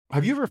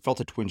Have you ever felt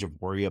a twinge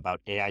of worry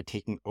about AI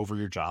taking over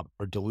your job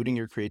or diluting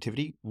your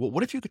creativity? Well,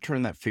 what if you could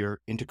turn that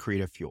fear into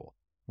creative fuel?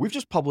 We've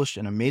just published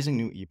an amazing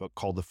new ebook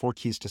called The 4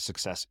 Keys to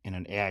Success in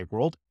an AI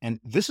World,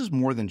 and this is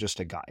more than just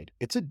a guide.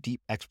 It's a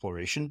deep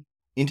exploration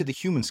into the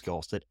human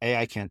skills that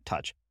AI can't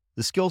touch,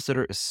 the skills that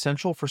are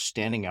essential for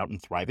standing out and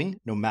thriving,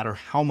 no matter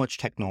how much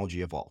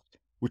technology evolves.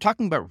 We're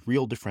talking about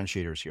real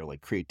differentiators here,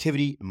 like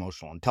creativity,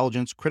 emotional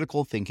intelligence,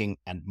 critical thinking,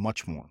 and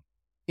much more.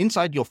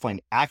 Inside, you'll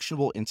find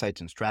actionable insights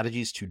and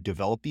strategies to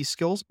develop these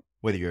skills,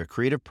 whether you're a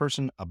creative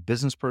person, a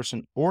business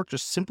person, or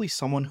just simply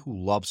someone who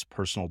loves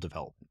personal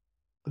development.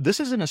 This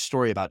isn't a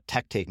story about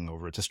tech taking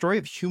over. It's a story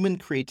of human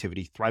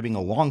creativity thriving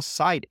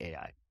alongside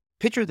AI.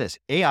 Picture this,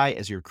 AI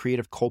as your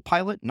creative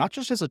co-pilot, not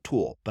just as a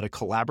tool, but a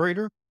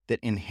collaborator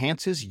that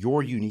enhances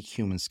your unique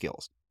human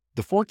skills.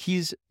 The 4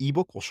 Keys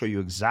ebook will show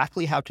you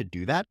exactly how to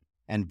do that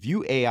and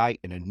view AI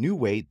in a new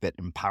way that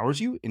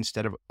empowers you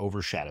instead of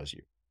overshadows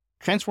you.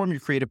 Transform your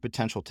creative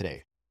potential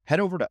today. Head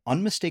over to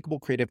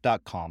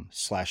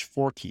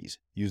unmistakablecreative.com/4keys.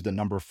 Use the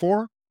number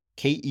 4,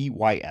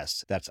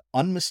 KEYS. That's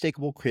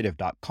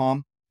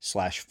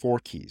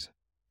unmistakablecreative.com/4keys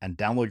and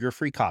download your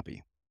free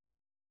copy.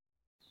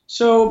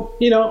 So,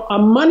 a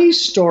money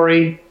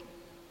story,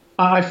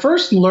 I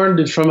first learned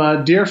it from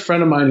a dear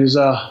friend of mine who's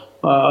a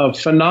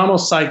phenomenal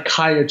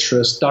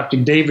psychiatrist, Dr.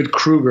 David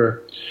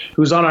Kruger,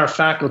 who's on our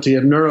faculty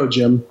at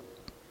NeuroGym.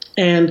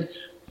 And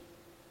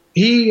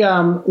he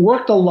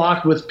worked a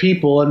lot with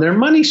people and their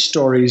money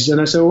stories.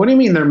 And I said, well, what do you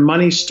mean their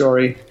money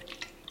story?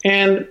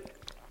 And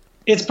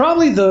it's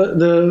probably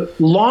the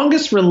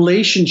longest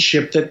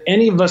relationship that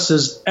any of us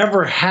has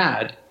ever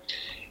had.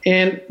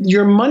 And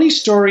your money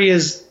story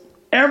is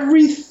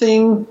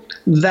everything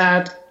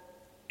that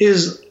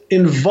is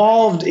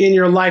involved in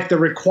your life that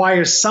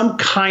requires some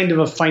kind of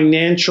a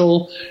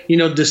financial,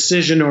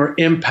 decision or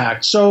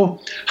impact. So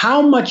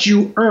how much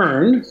you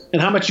earn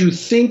and how much you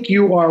think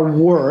you are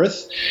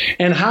worth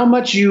and how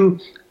much you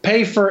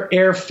pay for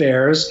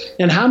airfares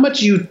and how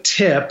much you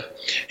tip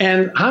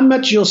and how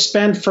much you'll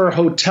spend for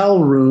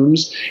hotel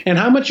rooms and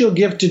how much you'll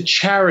give to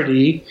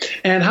charity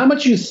and how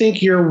much you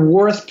think you're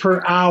worth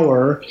per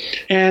hour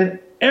and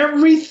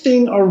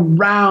everything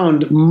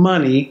around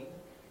money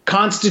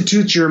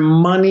constitutes your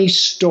money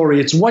story.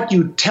 It's what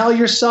you tell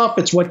yourself.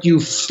 It's what you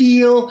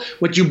feel,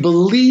 what you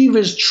believe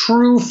is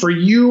true for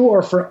you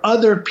or for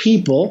other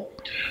people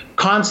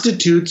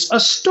constitutes a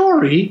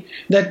story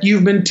that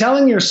you've been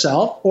telling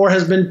yourself or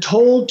has been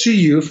told to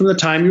you from the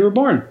time you were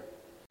born.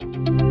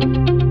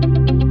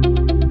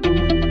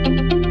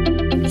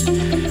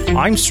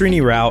 I'm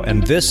Srini Rao,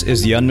 and this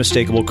is the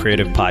Unmistakable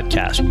Creative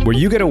Podcast, where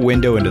you get a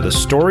window into the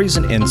stories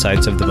and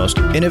insights of the most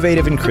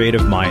innovative and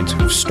creative minds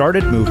who've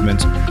started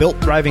movements, built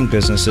thriving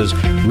businesses,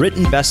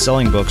 written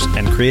best-selling books,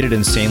 and created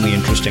insanely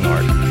interesting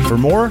art. For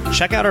more,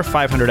 check out our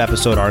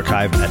 500-episode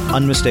archive at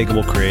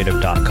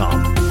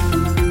unmistakablecreative.com.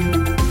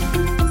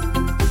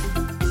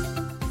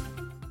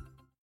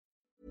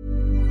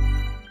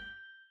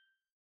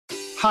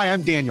 Hi,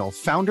 I'm Daniel,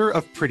 founder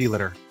of Pretty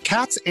Litter.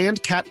 Cats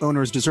and cat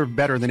owners deserve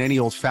better than any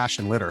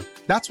old-fashioned litter.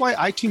 That's why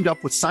I teamed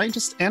up with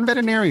scientists and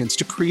veterinarians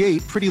to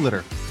create Pretty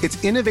Litter.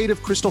 Its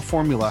innovative crystal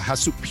formula has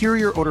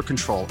superior odor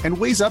control and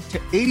weighs up to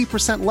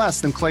 80%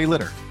 less than clay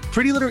litter.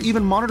 Pretty Litter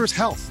even monitors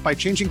health by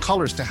changing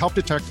colors to help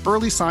detect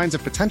early signs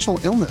of potential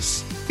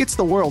illness. It's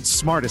the world's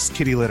smartest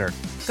kitty litter.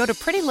 Go to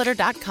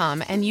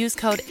prettylitter.com and use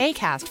code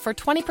ACAST for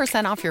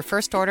 20% off your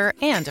first order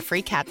and a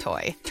free cat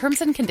toy.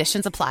 Terms and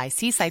conditions apply.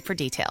 See site for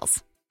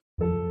details.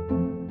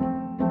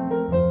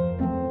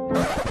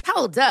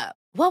 Hold up.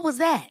 What was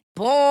that?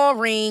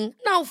 Boring.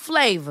 No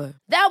flavor.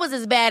 That was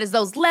as bad as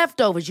those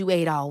leftovers you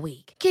ate all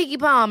week. Keke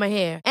Palmer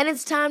here, and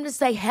it's time to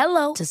say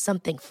hello to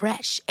something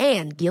fresh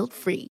and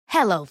guilt-free.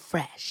 Hello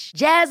Fresh.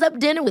 Jazz up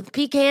dinner with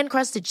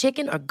pecan-crusted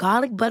chicken or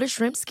garlic butter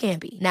shrimp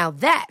scampi. Now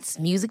that's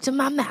music to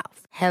my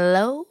mouth.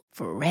 Hello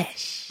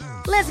Fresh.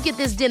 Let's get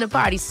this dinner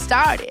party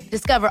started.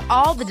 Discover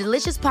all the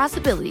delicious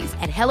possibilities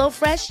at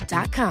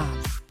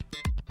hellofresh.com.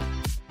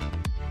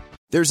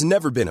 There's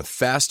never been a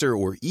faster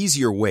or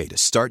easier way to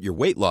start your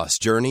weight loss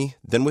journey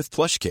than with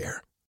PlushCare.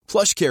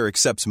 PlushCare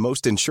accepts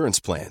most insurance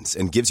plans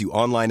and gives you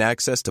online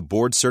access to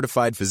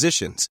board-certified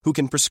physicians who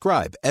can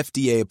prescribe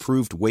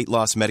FDA-approved weight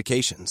loss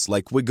medications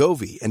like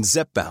Wegovy and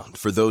Zepbound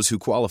for those who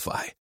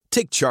qualify.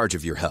 Take charge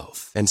of your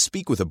health and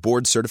speak with a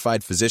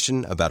board-certified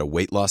physician about a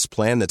weight loss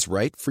plan that's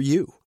right for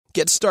you.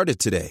 Get started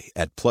today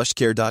at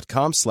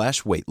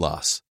plushcare.com/weight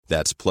loss.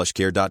 That's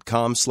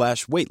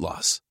plushcare.com/weight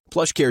loss.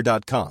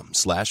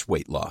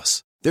 plushcare.com/weight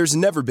loss. There's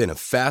never been a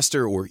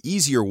faster or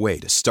easier way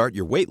to start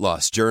your weight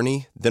loss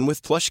journey than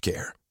with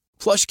PlushCare.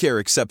 PlushCare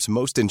accepts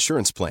most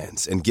insurance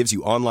plans and gives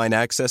you online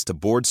access to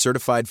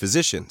board-certified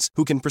physicians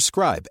who can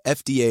prescribe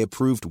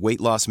FDA-approved weight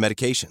loss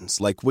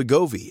medications like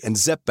Wegovy and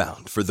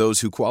Zepbound for those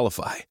who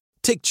qualify.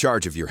 Take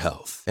charge of your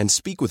health and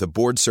speak with a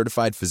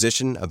board-certified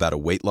physician about a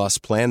weight loss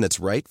plan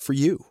that's right for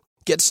you.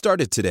 Get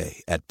started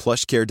today at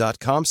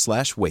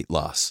plushcare.com/weight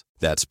loss.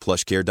 That's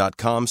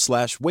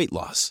plushcare.com/weight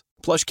loss.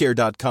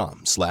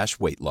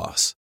 plushcare.com/weight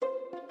loss.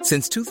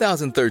 Since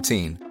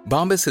 2013,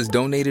 Bombas has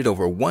donated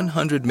over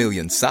 100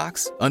 million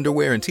socks,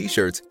 underwear, and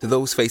T-shirts to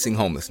those facing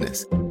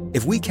homelessness.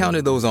 If we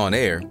counted those on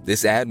air,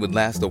 this ad would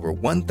last over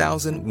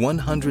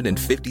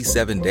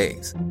 1,157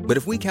 days. But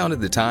if we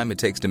counted the time it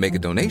takes to make a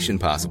donation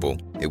possible,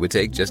 it would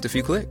take just a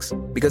few clicks.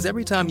 Because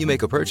every time you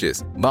make a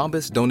purchase,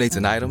 Bombas donates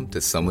an item to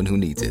someone who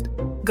needs it.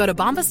 Go to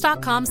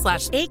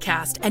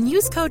bombas.com/ACAST and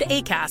use code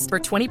ACAST for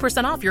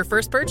 20% off your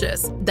first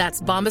purchase.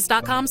 That's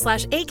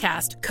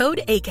bombas.com/ACAST,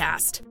 code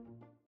ACAST.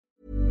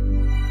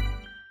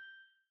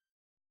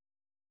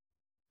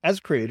 As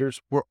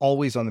creators, we're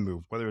always on the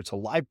move. Whether it's a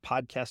live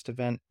podcast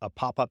event, a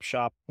pop-up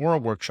shop, or a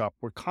workshop,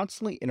 we're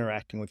constantly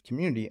interacting with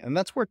community, and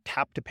that's where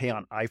Tap to Pay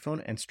on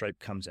iPhone and Stripe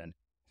comes in.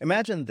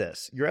 Imagine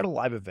this. You're at a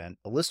live event,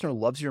 a listener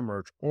loves your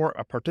merch, or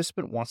a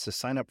participant wants to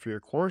sign up for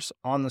your course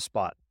on the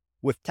spot.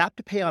 With Tap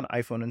to Pay on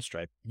iPhone and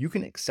Stripe, you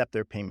can accept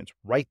their payments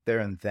right there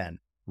and then,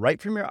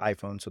 right from your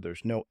iPhone, so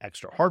there's no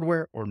extra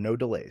hardware or no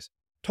delays.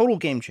 Total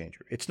game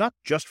changer. It's not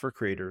just for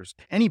creators.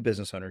 Any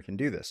business owner can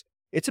do this.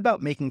 It's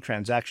about making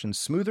transactions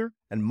smoother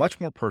and much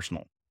more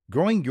personal,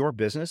 growing your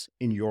business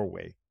in your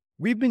way.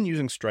 We've been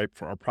using Stripe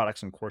for our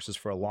products and courses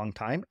for a long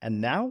time,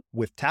 and now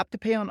with Tap to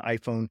Pay on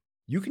iPhone,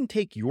 you can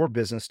take your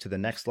business to the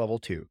next level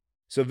too.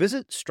 So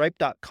visit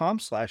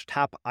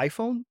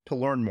stripe.com/tapiphone to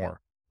learn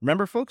more.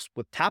 Remember, folks,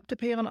 with Tap to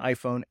Pay on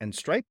iPhone and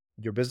Stripe,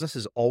 your business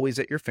is always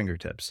at your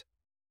fingertips.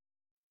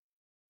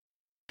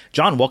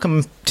 John,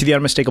 welcome to the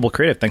Unmistakable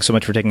Creative. Thanks so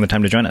much for taking the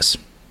time to join us.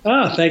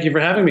 Thank you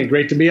for having me.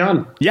 Great to be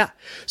on. Yeah.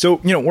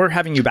 So, we're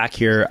having you back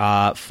here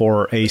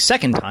for a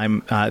second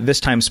time, this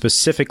time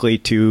specifically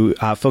to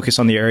focus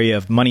on the area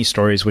of money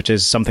stories, which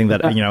is something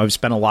that, I've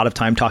spent a lot of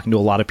time talking to a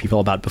lot of people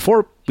about.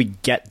 Before we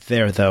get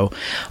there, though,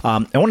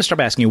 I want to start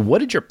by asking you, what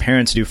did your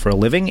parents do for a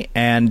living,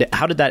 and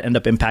how did that end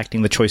up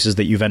impacting the choices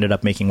that you've ended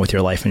up making with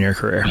your life and your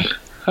career?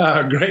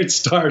 Great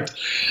start.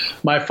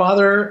 My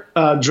father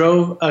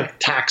drove a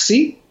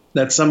taxi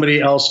that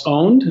somebody else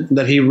owned,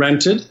 that he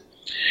rented.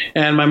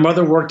 And my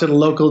mother worked at a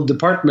local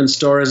department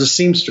store as a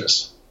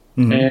seamstress.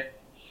 Mm-hmm.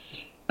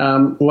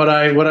 And what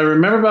I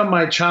remember about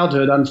my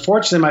childhood,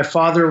 unfortunately, my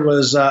father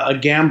was a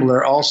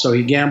gambler also.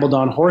 He gambled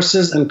on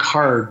horses and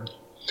card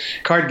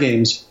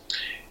games.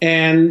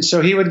 And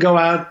so he would go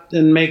out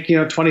and make,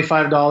 $25,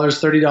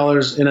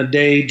 $30 in a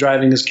day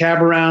driving his cab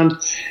around.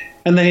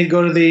 And then he'd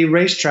go to the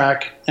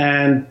racetrack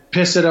and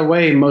piss it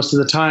away most of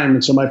the time.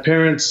 And so my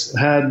parents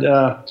had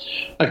a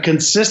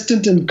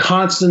consistent and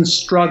constant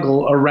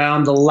struggle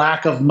around the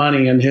lack of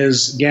money and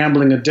his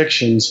gambling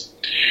addictions.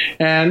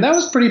 And that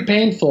was pretty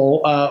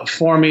painful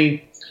for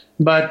me,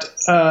 but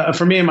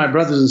for me and my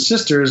brothers and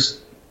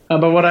sisters.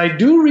 But what I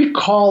do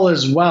recall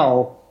as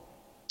well,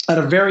 at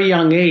a very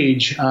young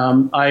age,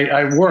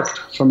 I worked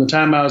from the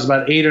time I was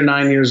about 8 or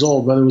 9 years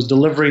old, whether it was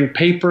delivering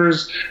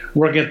papers,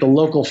 working at the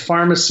local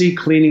pharmacy,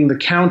 cleaning the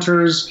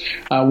counters,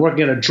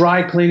 working at a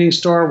dry cleaning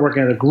store,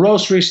 working at a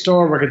grocery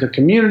store, working at the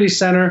community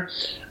center.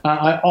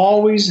 I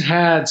always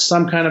had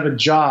some kind of a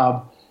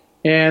job.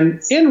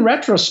 And in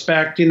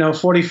retrospect,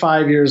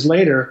 45 years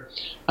later,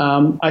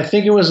 I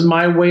think it was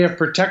my way of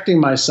protecting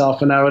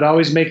myself. And I would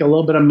always make a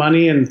little bit of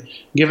money and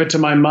give it to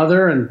my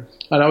mother, and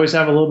I'd always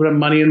have a little bit of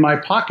money in my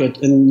pocket,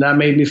 and that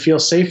made me feel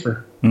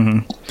safer. Mm-hmm.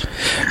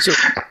 So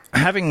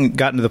having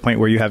gotten to the point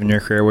where you have in your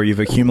career where you've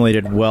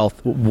accumulated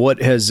wealth,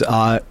 what has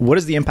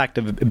the impact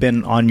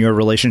been on your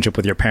relationship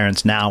with your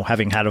parents now,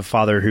 having had a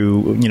father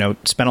who,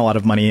 spent a lot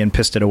of money and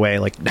pissed it away?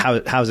 Like,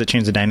 how has it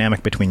changed the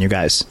dynamic between you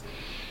guys?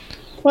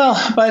 Well,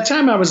 by the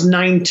time I was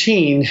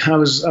 19, I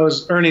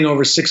was earning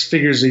over 6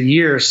 figures a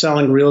year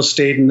selling real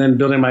estate and then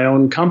building my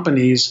own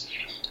companies.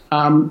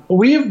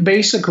 We have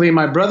basically,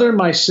 my brother and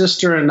my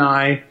sister and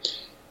I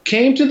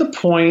came to the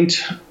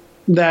point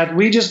that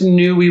we just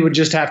knew we would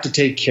just have to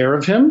take care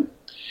of him,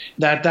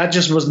 that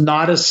just was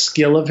not a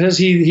skill of his.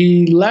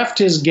 He left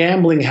his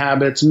gambling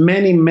habits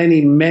many,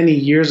 many, many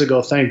years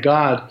ago, thank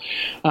God.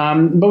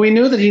 But we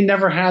knew that he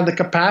never had the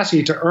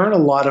capacity to earn a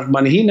lot of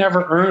money. He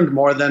never earned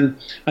more than,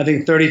 I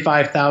think,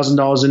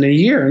 $35,000 in a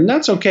year, and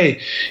that's okay.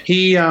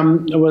 He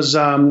was,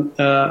 a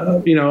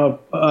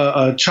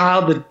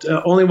child that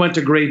only went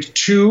to grade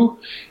 2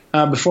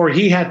 before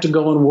he had to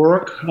go and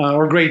work,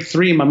 or grade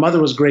 3. My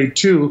mother was grade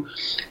 2.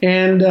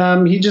 And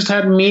he just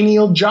had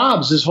menial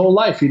jobs his whole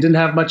life. He didn't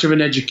have much of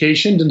an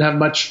education, didn't have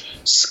much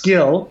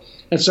skill.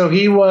 And so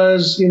he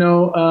was,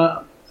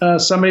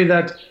 somebody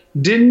that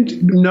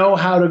didn't know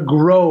how to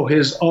grow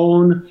his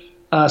own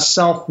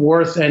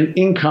self-worth and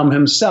income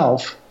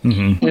himself.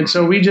 Mm-hmm. And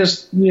so we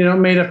just,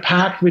 made a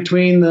pact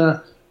between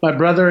my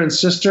brother and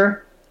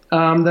sister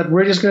that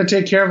we're just going to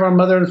take care of our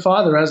mother and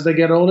father. As they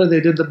get older, they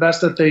did the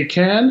best that they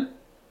can.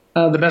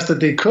 The best that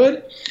they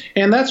could.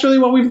 And that's really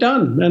what we've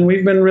done. And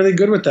we've been really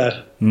good with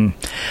that. Mm.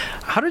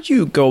 How did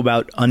you go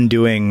about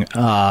undoing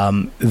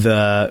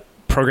the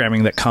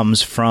programming that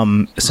comes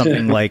from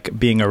something like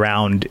being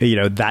around,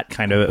 that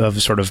kind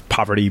of sort of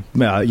poverty,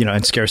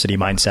 and scarcity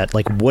mindset?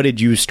 Like, what did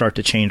you start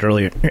to change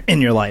earlier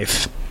in your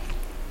life?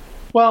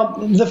 Well,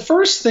 the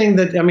first thing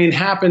that,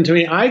 happened to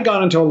me, I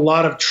got into a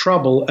lot of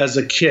trouble as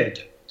a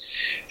kid.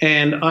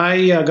 And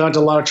I got into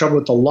a lot of trouble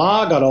with the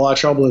law, got a lot of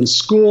trouble in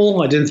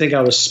school. I didn't think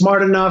I was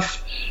smart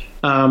enough.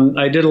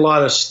 I did a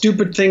lot of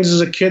stupid things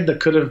as a kid that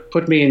could have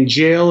put me in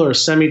jail or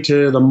sent me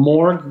to the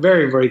morgue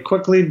very, very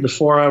quickly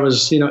before I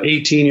was,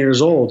 18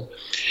 years old.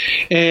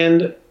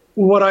 And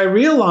what I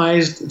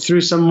realized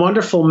through some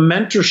wonderful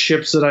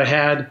mentorships that I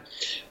had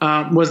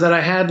was that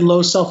I had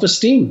low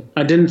self-esteem.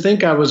 I didn't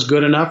think I was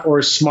good enough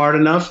or smart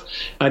enough.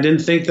 I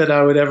didn't think that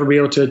I would ever be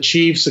able to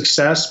achieve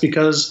success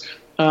because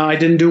I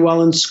didn't do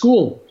well in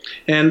school.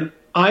 And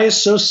I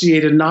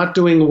associated not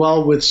doing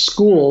well with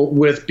school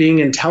with being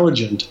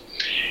intelligent.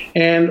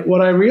 And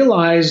what I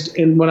realized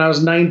when I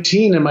was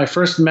 19 and my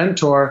first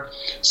mentor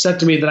said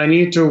to me that I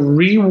needed to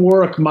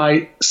rework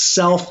my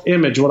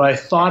self-image, what I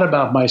thought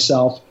about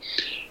myself.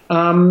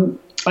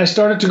 I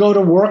started to go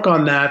to work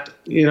on that,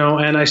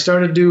 and I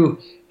started to do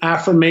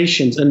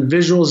affirmations and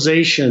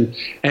visualization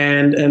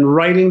and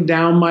writing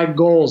down my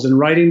goals and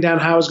writing down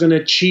how I was going to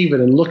achieve it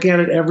and looking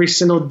at it every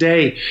single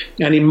day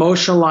and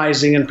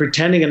emotionalizing and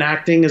pretending and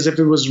acting as if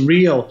it was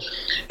real.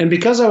 And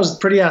because I was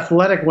pretty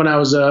athletic when I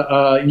was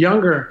a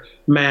younger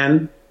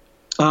man,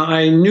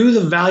 I knew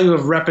the value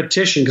of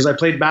repetition because I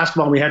played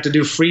basketball and we had to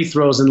do free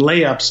throws and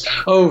layups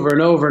over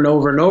and over and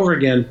over and over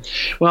again.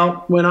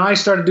 Well, when I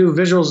started to do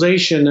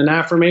visualization and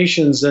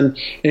affirmations and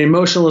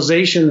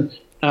emotionalization,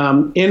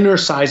 inner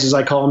sizes,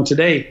 I call them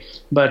today,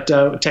 but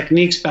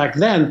techniques back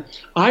then,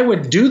 I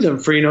would do them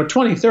for,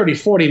 20, 30,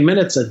 40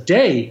 minutes a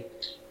day.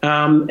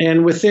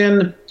 And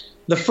within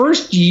the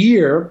first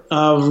year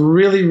of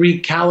really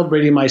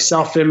recalibrating my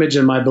self-image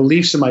and my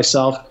beliefs in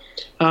myself,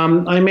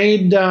 I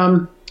made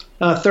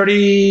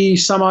 30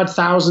 some odd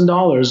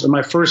 $1,000 in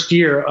my first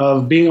year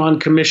of being on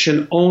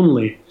commission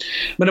only.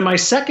 But in my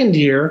second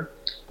year,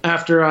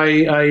 after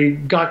I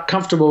got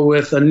comfortable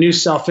with a new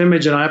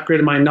self-image and I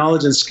upgraded my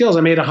knowledge and skills,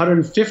 I made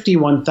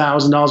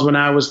 $151,000 when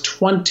I was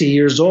 20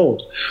 years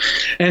old.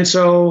 And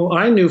so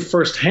I knew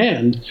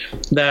firsthand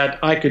that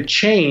I could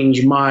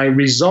change my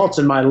results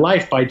in my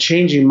life by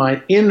changing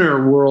my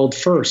inner world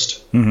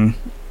first. Mm-hmm.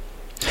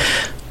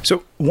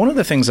 So one of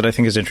the things that I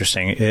think is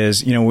interesting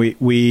is,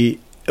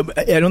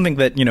 I don't think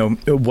that,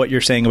 what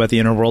you're saying about the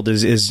inner world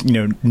is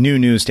new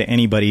news to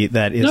anybody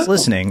that is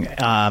listening.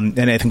 And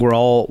I think we're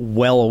all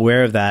well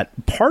aware of that.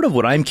 Part of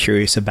what I'm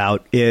curious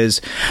about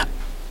is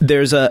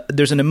there's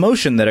an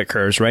emotion that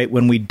occurs, right,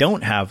 when we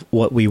don't have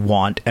what we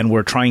want and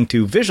we're trying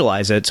to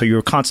visualize it. So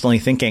you're constantly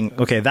thinking,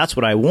 okay, that's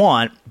what I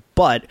want,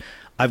 but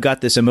I've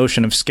got this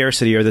emotion of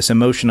scarcity or this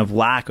emotion of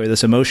lack or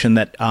this emotion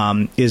that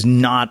is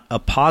not a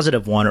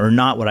positive one or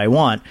not what I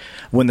want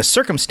when the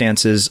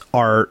circumstances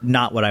are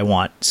not what I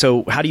want.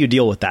 So how do you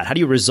deal with that? How do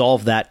you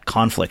resolve that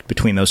conflict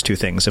between those two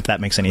things, if that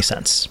makes any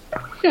sense?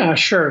 Yeah,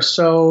 sure.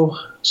 So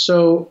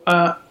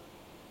I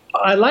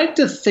like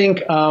to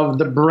think of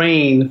the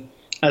brain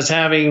as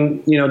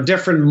having,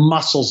 different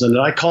muscles in it.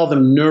 I call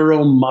them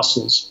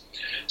neuromuscles.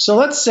 So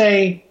let's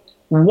say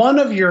one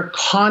of your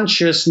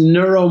conscious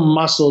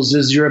neuromuscles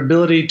is your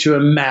ability to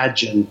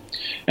imagine.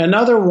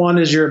 Another one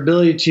is your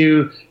ability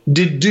to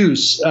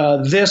deduce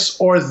this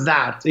or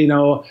that.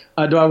 Do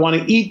I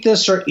want to eat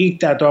this or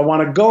eat that? Do I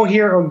want to go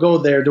here or go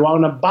there? Do I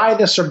want to buy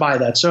this or buy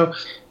that? So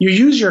you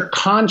use your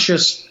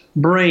conscious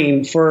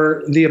brain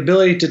for the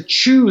ability to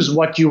choose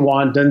what you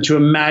want and to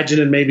imagine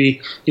it.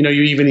 Maybe, you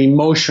even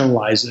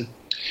emotionalize it.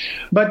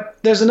 But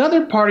there's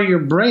another part of your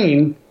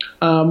brain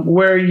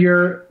where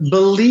your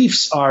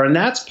beliefs are, and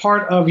that's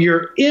part of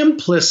your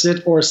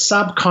implicit or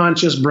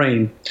subconscious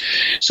brain.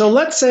 So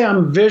let's say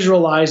I'm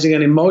visualizing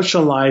and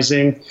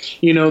emotionalizing,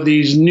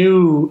 these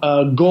new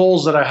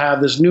goals that I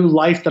have, this new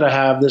life that I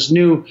have, this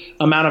new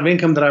amount of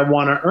income that I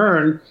want to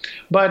earn.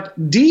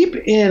 But deep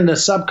in the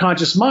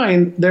subconscious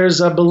mind,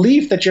 there's a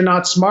belief that you're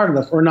not smart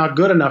enough or not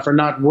good enough or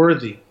not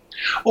worthy,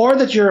 or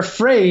that you're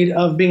afraid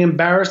of being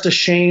embarrassed,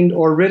 ashamed,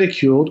 or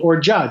ridiculed, or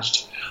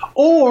judged,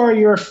 or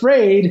you're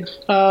afraid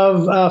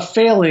of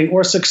failing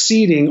or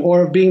succeeding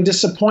or being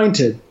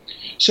disappointed.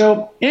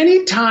 So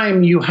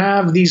anytime you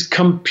have these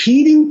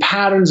competing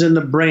patterns in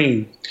the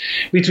brain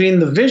between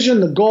the vision,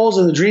 the goals,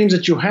 and the dreams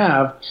that you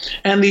have,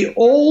 and the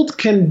old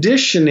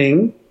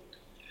conditioning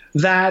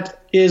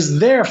that is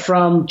there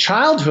from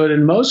childhood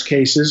in most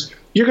cases,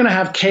 you're going to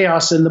have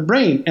chaos in the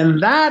brain.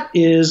 And that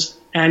is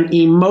an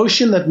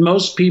emotion that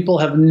most people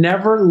have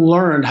never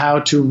learned how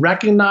to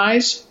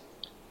recognize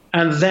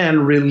and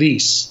then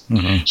release.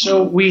 Mm-hmm.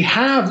 So we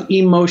have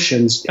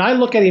emotions. I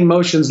look at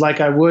emotions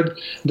like I would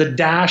the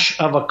dash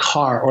of a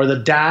car or the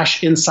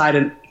dash inside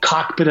a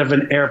cockpit of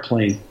an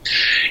airplane.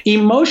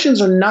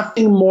 Emotions are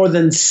nothing more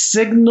than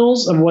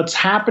signals of what's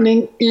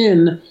happening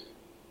in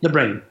the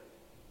brain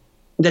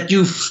that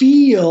you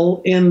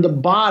feel in the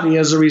body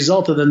as a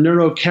result of the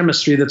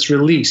neurochemistry that's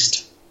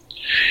released.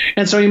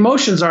 And so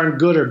emotions aren't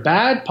good or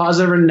bad,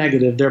 positive or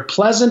negative. They're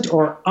pleasant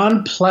or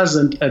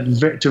unpleasant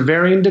to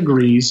varying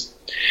degrees.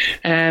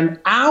 And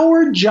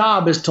our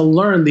job is to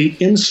learn the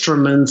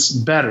instruments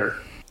better.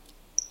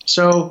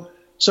 So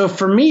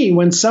for me,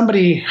 when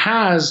somebody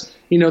has,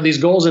 these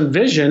goals and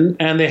vision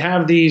and they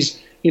have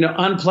these,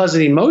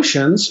 unpleasant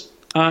emotions,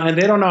 and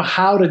they don't know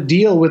how to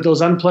deal with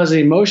those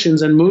unpleasant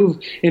emotions and move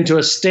into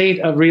a state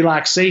of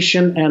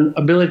relaxation and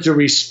ability to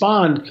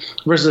respond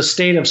versus a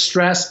state of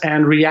stress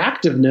and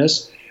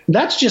reactiveness,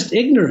 that's just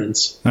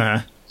ignorance.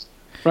 Uh-huh.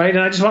 Right?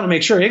 And I just want to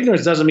make sure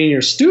ignorance doesn't mean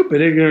you're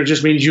stupid. Ignorance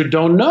just means you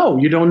don't know.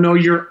 You don't know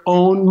your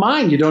own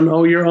mind. You don't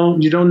know your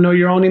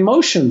own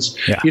emotions.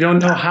 Yeah. You don't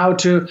know how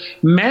to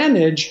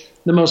manage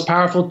the most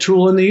powerful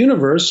tool in the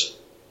universe.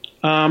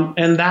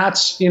 And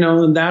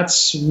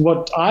that's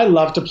what I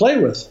love to play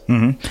with.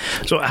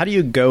 Mm-hmm. So how do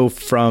you go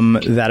from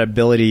that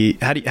ability?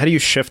 How do you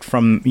shift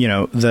from,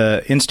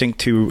 the instinct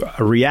to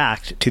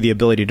react to the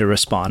ability to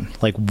respond?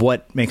 Like,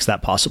 what makes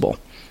that possible?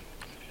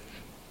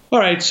 All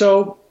right.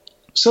 So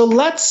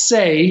let's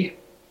say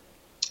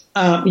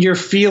you're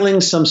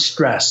feeling some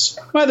stress,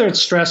 whether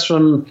it's stress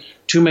from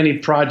too many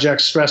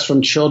projects, stress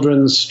from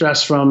children,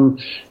 stress from,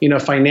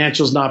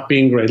 financials not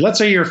being great. Let's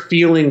say you're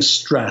feeling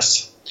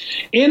stress.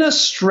 In a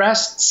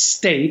stressed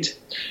state,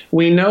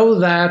 we know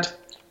that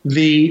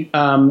the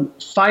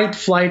fight,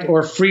 flight,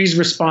 or freeze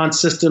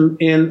response system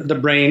in the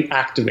brain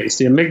activates.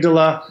 The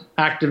amygdala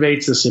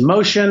activates this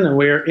emotion, and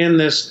we're in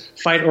this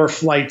fight or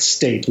flight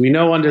state. We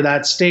know under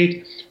that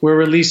state, we're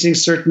releasing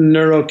certain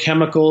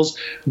neurochemicals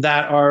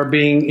that are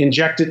being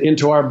injected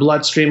into our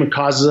bloodstream and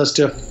causes us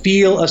to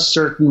feel a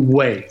certain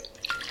way.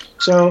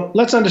 So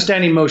let's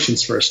understand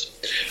emotions first.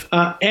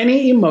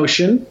 Any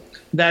emotion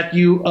that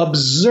you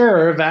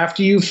observe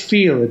after you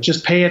feel it,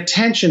 just pay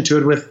attention to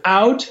it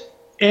without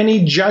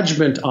any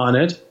judgment on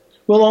it,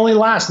 will only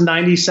last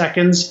 90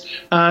 seconds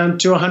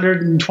to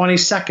 120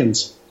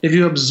 seconds if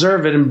you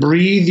observe it and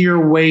breathe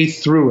your way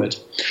through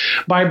it.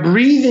 By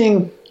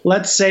breathing,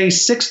 let's say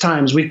 6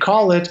 times, we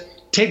call it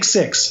Take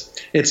 6.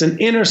 It's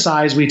an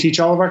exercise we teach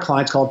all of our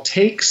clients called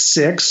Take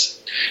 6.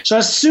 So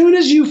as soon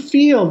as you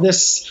feel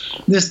this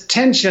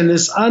tension,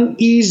 this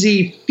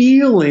uneasy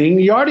feeling,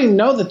 you already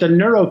know that the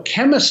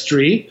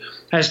neurochemistry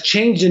has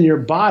changed in your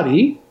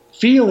body.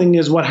 Feeling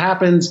is what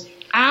happens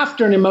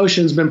after an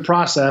emotion's been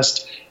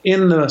processed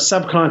in the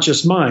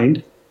subconscious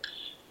mind.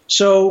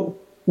 So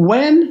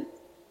when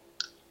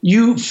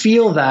you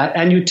feel that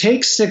and you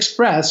take 6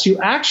 breaths, you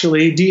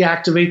actually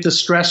deactivate the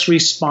stress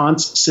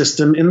response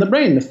system in the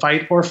brain, the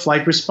fight or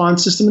flight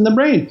response system in the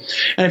brain.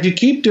 And if you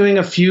keep doing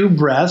a few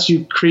breaths,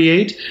 you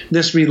create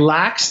this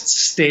relaxed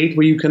state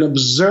where you can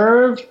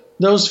observe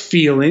those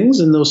feelings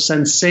and those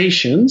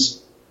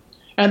sensations,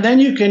 and then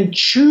you can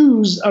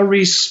choose a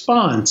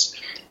response.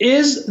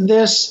 Is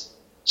this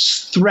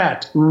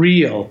threat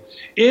real?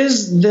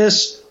 Is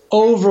this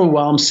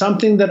overwhelm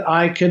something that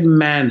I could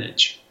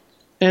manage?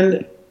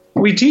 And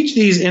we teach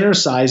these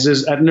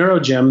exercises at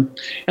NeuroGym,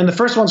 and the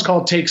first one's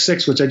called Take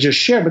 6, which I just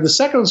shared, but the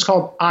second one's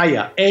called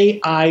AYA,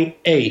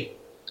 A-I-A.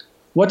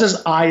 What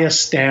does AYA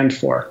stand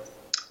for?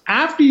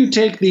 After you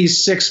take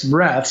these 6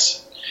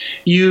 breaths,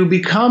 you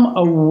become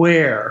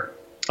aware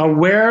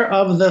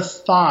of the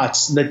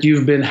thoughts that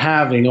you've been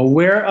having,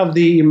 aware of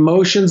the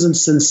emotions and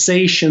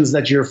sensations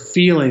that you're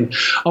feeling,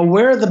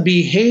 aware of the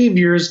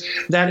behaviors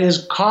that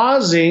is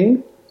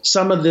causing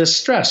some of this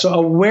stress. So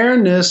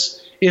awareness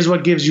is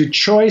what gives you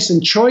choice,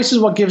 and choice is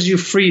what gives you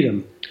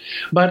freedom.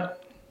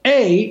 But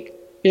A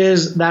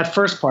is that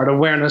first part,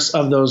 awareness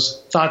of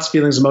those thoughts,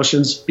 feelings,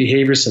 emotions,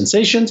 behaviors,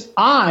 sensations.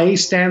 I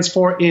stands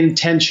for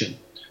intention.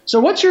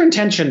 So what's your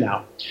intention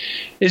now?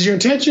 Is your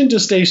intention to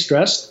stay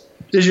stressed?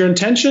 Is your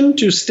intention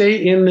to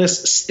stay in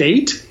this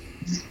state?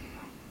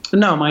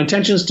 No, my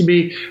intention is to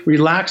be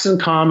relaxed and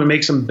calm and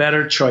make some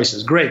better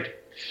choices. Great.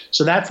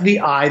 So that's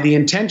the I. The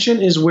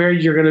intention is where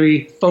you're going to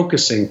be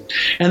focusing.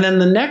 And then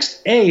the next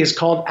A is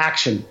called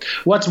action.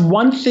 What's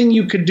one thing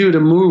you could do to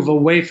move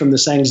away from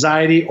this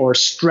anxiety or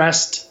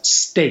stressed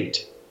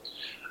state?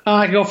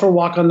 I could go for a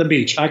walk on the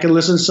beach. I could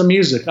listen to some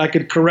music. I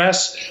could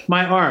caress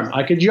my arm.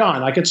 I could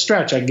yawn. I could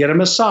stretch. I could get a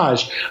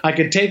massage. I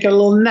could take a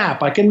little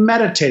nap. I could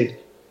meditate.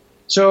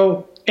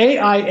 So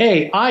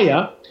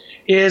AYA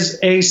is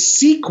a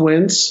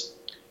sequence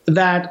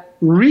that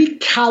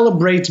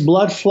recalibrates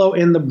blood flow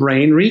in the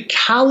brain,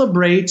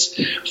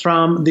 recalibrates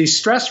from the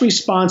stress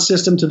response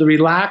system to the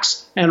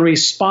relax and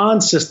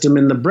respond system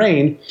in the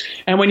brain.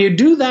 And when you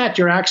do that,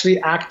 you're actually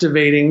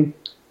activating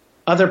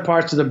other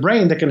parts of the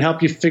brain that can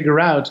help you figure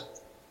out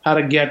how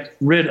to get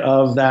rid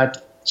of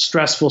that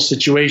stressful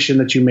situation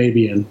that you may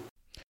be in.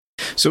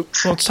 So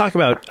let's talk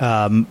about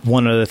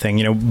one other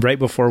thing. Right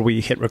before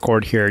we hit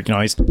record here,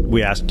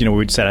 we asked,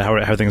 we said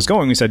how things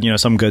going. We said,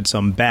 some good,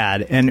 some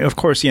bad. And of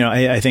course,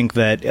 I think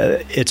that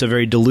it's a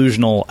very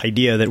delusional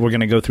idea that we're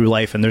going to go through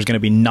life and there's going to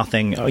be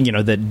nothing,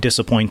 that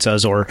disappoints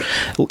us or,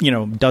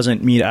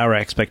 doesn't meet our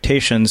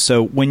expectations.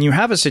 So when you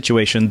have a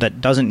situation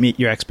that doesn't meet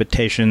your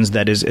expectations,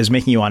 that is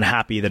making you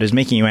unhappy, that is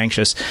making you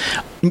anxious,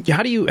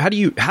 how do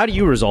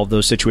you resolve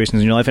those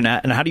situations in your life,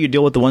 and how do you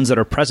deal with the ones that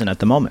are present at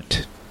the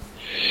moment?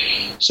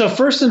 So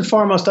first and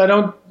foremost, I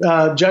don't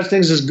judge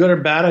things as good or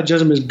bad. I judge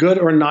them as good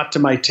or not to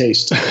my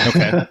taste.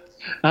 Okay.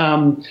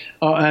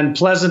 And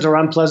pleasant or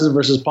unpleasant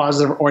versus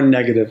positive or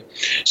negative.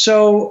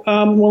 So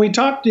when we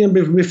talked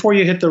before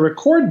you hit the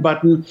record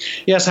button,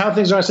 yes, how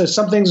things are. I said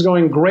some things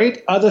going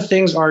great, other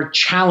things are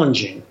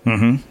challenging.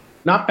 Mm-hmm.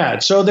 Not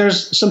bad. So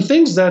there's some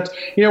things that,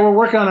 we're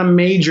working on a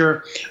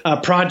major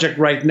project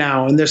right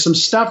now, and there's some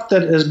stuff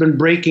that has been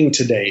breaking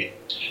today.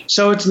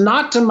 So it's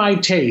not to my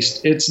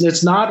taste.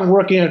 It's not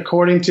working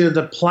according to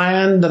the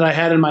plan that I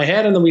had in my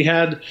head and that we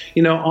had,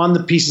 on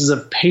the pieces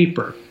of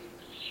paper.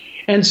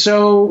 And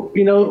so,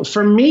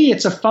 for me,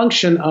 it's a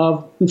function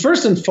of,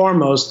 first and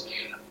foremost,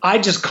 I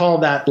just call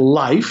that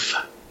life.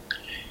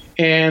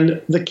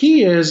 And the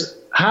key is,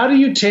 how do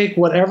you take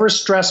whatever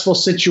stressful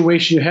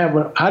situation you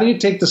have? How do you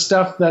take the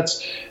stuff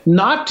that's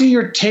not to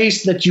your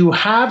taste that you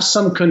have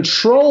some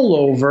control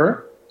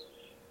over?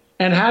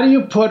 And how do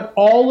you put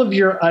all of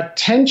your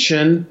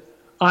attention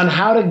on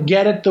how to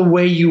get it the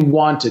way you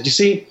want it? You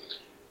see,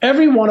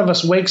 every one of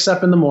us wakes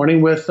up in the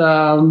morning with,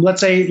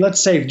 let's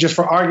say, just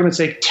for argument's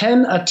sake,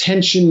 10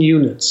 attention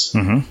units.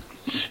 Mm-hmm.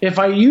 If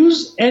I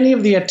use any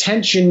of the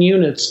attention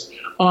units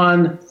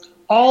on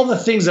all the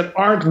things that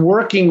aren't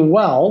working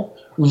well,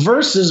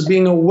 versus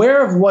being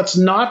aware of what's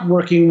not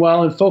working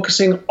well and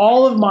focusing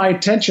all of my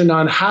attention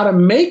on how to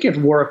make it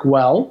work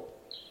well,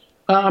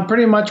 I'm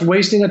pretty much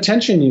wasting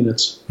attention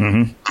units.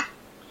 Mm-hmm.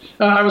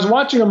 I was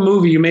watching a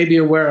movie you may be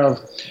aware of.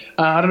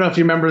 I don't know if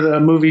you remember the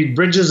movie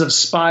Bridges of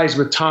Spies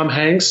with Tom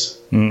Hanks.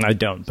 I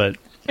don't, but...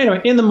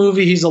 Anyway, in the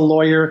movie, he's a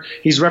lawyer.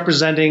 He's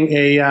representing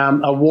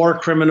a war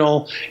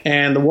criminal,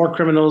 and the war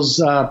criminal's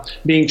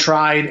being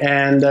tried,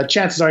 and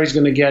chances are he's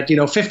going to get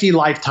 50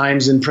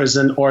 lifetimes in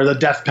prison or the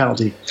death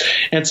penalty.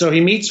 And so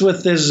he meets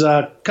with his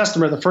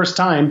customer the first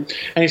time,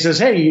 and he says,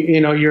 "Hey,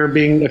 you're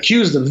being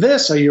accused of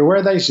this. Are you aware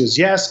of that?" He says,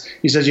 "Yes."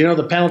 He says,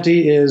 "The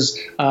penalty is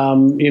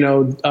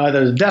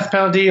either the death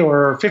penalty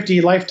or 50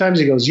 lifetimes."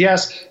 He goes,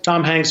 "Yes."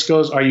 Tom Hanks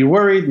goes, "Are you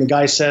worried?" And the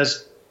guy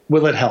says,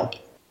 "Will it help?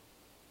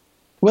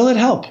 Will it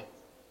help?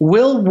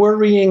 Will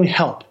worrying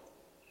help?"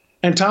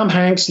 And Tom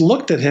Hanks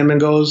looked at him and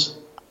goes,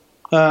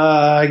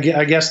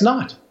 I guess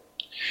not.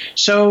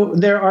 So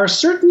there are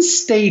certain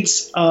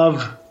states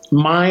of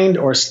mind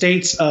or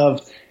states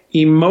of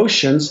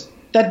emotions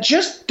that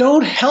just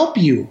don't help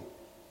you.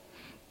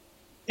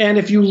 And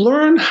if you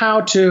learn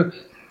how to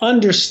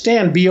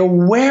understand, be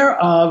aware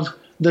of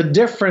the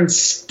different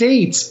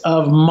states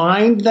of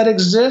mind that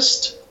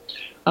exist,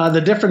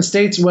 the different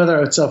states, whether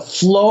it's a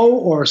flow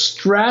or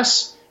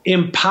stress,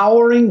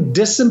 empowering,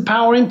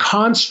 disempowering,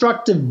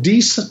 constructive,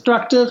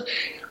 destructive,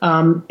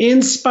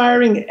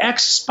 inspiring,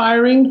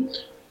 expiring.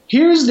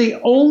 Here's the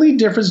only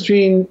difference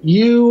between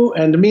you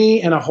and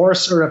me and a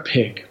horse or a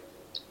pig.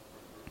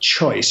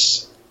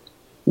 Choice.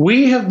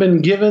 We have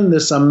been given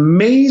this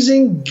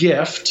amazing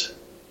gift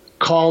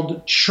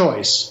called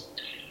choice.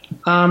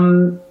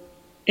 And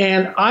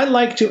I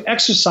like to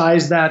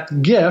exercise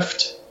that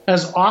gift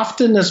as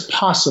often as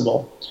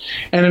possible.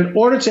 And in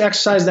order to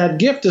exercise that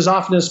gift as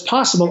often as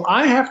possible,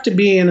 I have to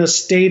be in a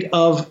state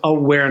of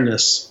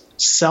awareness,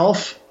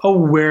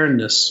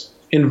 self-awareness,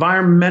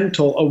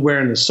 environmental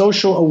awareness,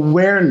 social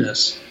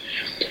awareness.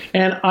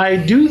 And I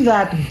do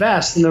that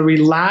best in a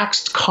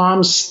relaxed,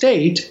 calm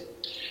state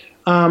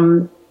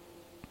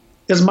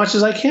as much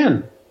as I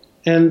can.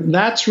 And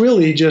that's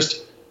really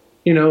just,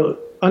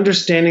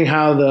 understanding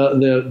how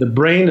the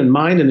brain and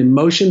mind and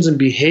emotions and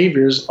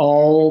behaviors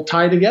all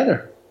tie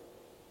together.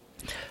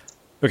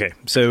 Okay,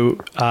 so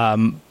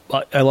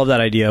I love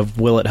that idea of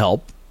will it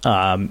help?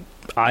 So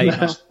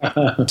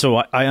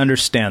I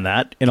understand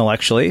that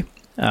intellectually.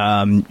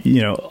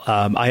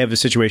 I have a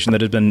situation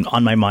that has been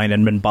on my mind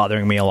and been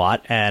bothering me a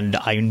lot, and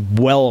I'm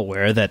well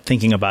aware that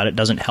thinking about it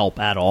doesn't help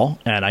at all,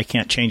 and I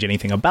can't change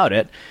anything about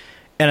it.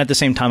 And at the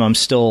same time, I'm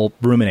still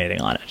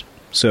ruminating on it.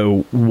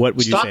 So what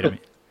would you say to me?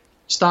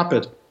 Stop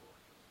it.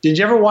 Did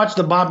you ever watch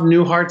the Bob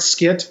Newhart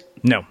skit?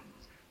 No.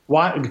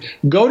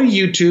 Go to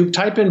YouTube,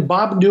 type in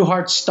Bob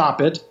Newhart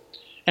Stop It,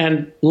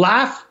 and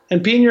laugh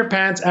and pee in your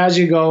pants as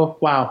you go,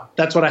 wow,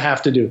 that's what I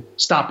have to do.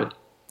 Stop it.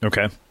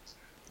 Okay.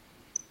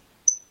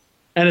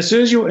 And as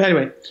soon as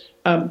anyway,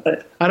 I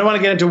don't want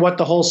to get into what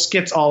the whole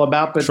skit's all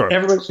about, but sure,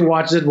 everybody who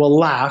watches it will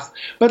laugh.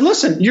 But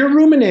listen, you're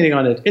ruminating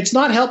on it. It's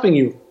not helping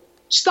you.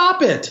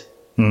 Stop it.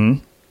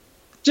 Mm-hmm.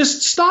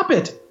 Just stop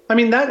it. I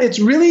mean, it's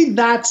really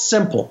that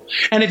simple.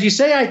 And if you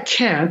say I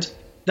can't,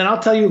 then I'll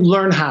tell you,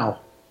 learn how.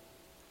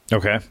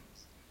 Okay.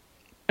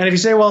 And if you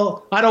say,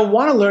 well, I don't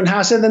want to learn how,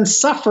 I say, then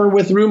suffer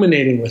with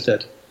ruminating with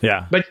it.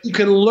 Yeah. But you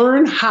can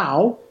learn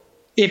how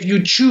if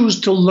you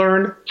choose to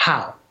learn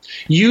how.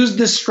 Use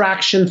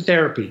distraction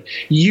therapy.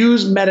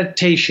 Use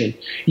meditation.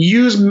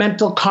 Use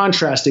mental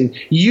contrasting.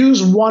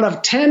 Use one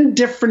of 10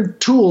 different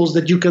tools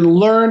that you can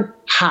learn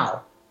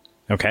how.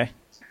 Okay.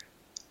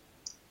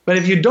 But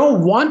if you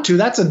don't want to,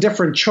 that's a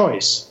different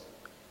choice.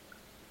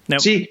 Nope.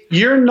 See,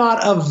 you're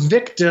not a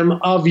victim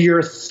of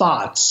your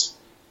thoughts.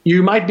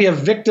 You might be a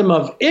victim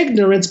of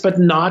ignorance, but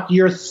not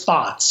your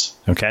thoughts.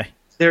 Okay.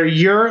 They're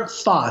your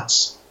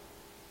thoughts.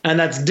 And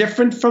that's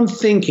different from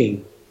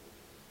thinking.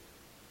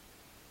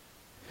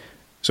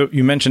 So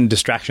you mentioned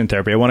distraction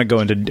therapy. I want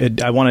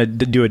to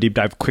do a deep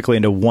dive quickly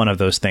into one of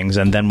those things,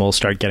 and then we'll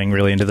start getting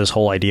really into this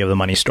whole idea of the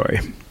money story.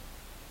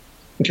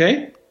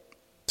 Okay.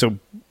 So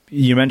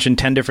you mentioned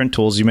 10 different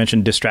tools. You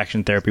mentioned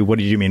distraction therapy. What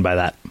did you mean by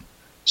that?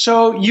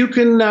 So you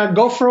can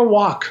go for a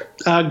walk,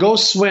 go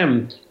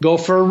swim, go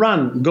for a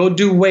run, go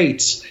do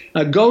weights,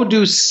 go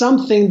do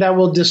something that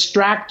will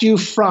distract you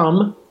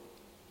from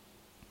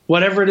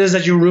whatever it is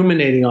that you're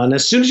ruminating on.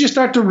 As soon as you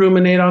start to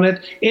ruminate on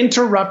it,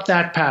 interrupt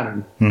that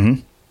pattern.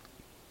 Mm-hmm.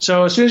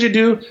 So as soon as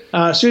you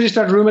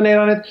start to ruminate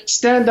on it,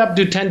 stand up,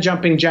 do 10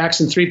 jumping jacks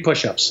and 3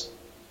 push-ups.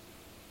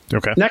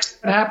 Okay.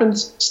 Next time it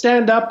happens,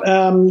 stand up,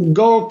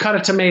 go cut a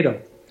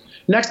tomato.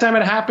 Next time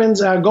it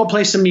happens, go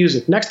play some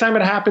music. Next time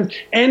it happens,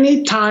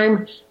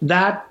 anytime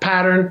that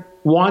pattern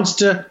wants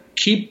to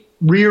keep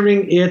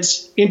rearing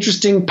its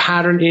interesting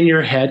pattern in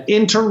your head,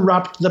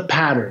 interrupt the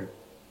pattern.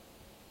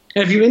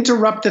 And if you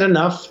interrupt it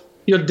enough,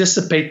 you'll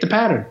dissipate the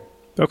pattern.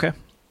 Okay.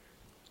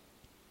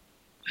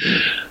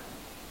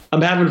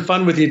 I'm having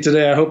fun with you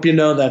today. I hope you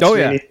know that. Oh,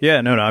 Srini.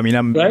 yeah. No, I mean,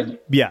 I'm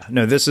right. Yeah,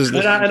 no, this is.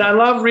 And I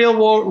love real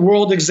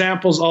world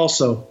examples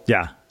also.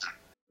 Yeah.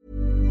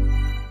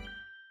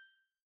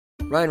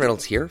 Ryan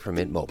Reynolds here from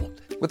Mint Mobile.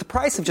 With the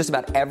price of just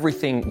about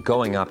everything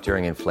going up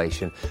during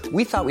inflation,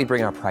 we thought we'd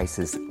bring our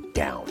prices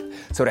down.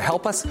 So to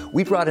help us,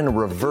 we brought in a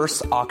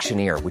reverse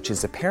auctioneer, which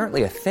is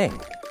apparently a thing.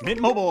 Mint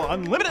Mobile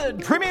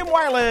Unlimited Premium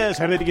Wireless.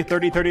 How to get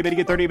 30, 30, bit to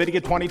get 30, bit to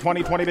get 20,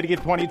 20, 20, bit to get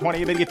 20,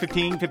 20, bit to get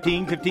 15,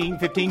 15, 15,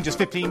 15, just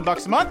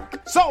 $15 a month?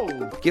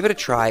 Sold! Give it a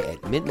try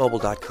at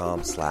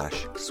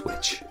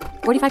mintmobile.com/switch.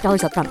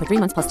 $45 up front for 3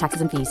 months plus taxes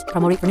and fees.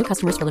 Promo rate for new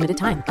customers for limited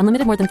time.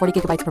 Unlimited more than 40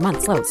 gigabytes per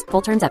month. Slows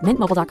full terms at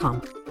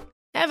mintmobile.com.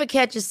 Ever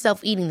catch yourself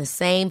eating the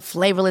same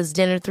flavorless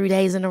dinner 3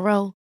 days in a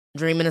row?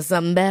 Dreaming of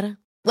something better?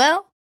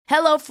 Well,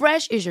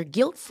 HelloFresh is your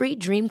guilt-free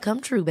dream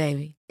come true,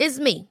 baby. It's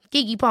me,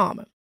 Keke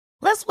Palmer.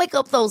 Let's wake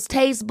up those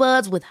taste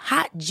buds with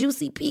hot,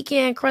 juicy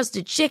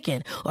pecan-crusted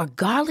chicken or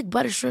garlic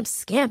butter shrimp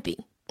scampi.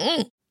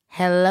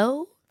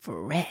 Hello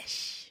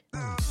Fresh.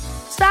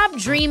 Stop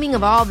dreaming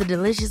of all the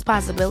delicious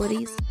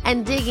possibilities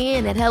and dig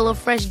in at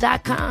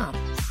HelloFresh.com.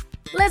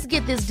 Let's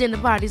get this dinner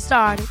party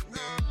started.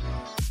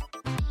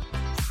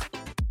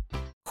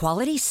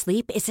 Quality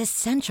sleep is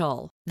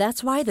essential.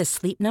 That's why the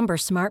Sleep Number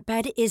Smart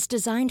Bed is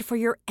designed for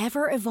your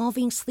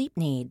ever-evolving sleep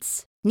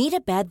needs. Need a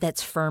bed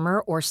that's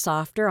firmer or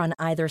softer on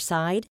either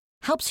side?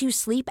 Helps you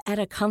sleep at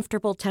a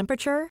comfortable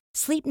temperature?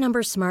 Sleep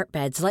Number Smart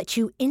Beds let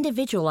you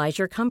individualize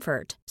your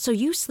comfort, so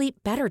you sleep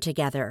better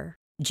together.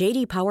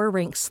 J.D. Power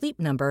ranks Sleep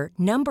Number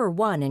number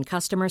 1 in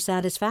customer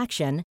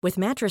satisfaction with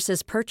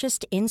mattresses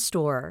purchased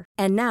in-store.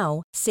 And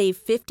now, save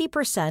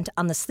 50%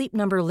 on the Sleep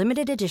Number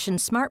Limited Edition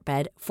Smart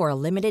Bed for a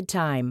limited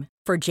time.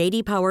 For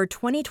J.D. Power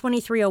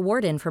 2023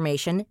 award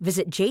information,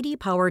 visit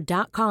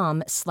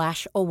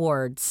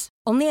jdpower.com/awards.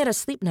 Only at a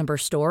Sleep Number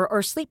store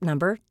or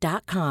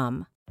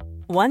sleepnumber.com.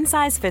 One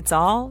size fits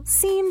all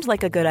seemed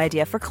like a good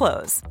idea for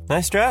clothes.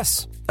 Nice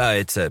dress.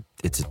 It's a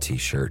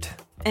t-shirt.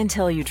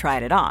 Until you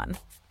tried it on.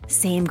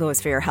 Same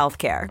goes for your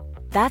healthcare.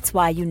 That's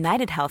why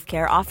United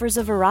Healthcare offers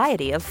a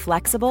variety of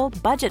flexible,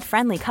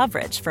 budget-friendly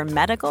coverage for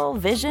medical,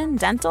 vision,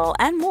 dental,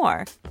 and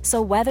more.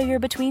 So whether you're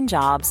between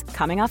jobs,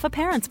 coming off a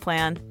parent's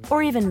plan,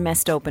 or even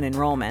missed open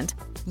enrollment,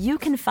 you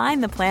can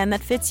find the plan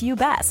that fits you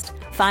best.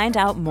 Find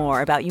out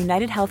more about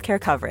United Healthcare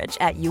coverage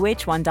at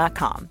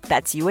uh1.com.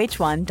 That's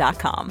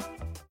uh1.com.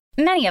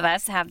 Many of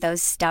us have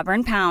those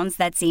stubborn pounds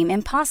that seem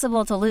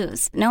impossible to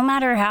lose, no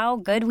matter how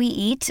good we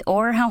eat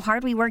or how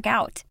hard we work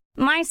out.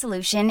 My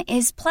solution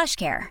is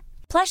PlushCare.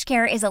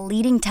 PlushCare is a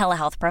leading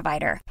telehealth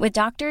provider with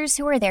doctors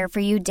who are there for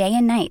you day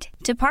and night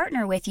to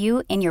partner with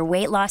you in your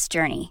weight loss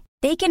journey.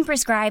 They can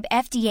prescribe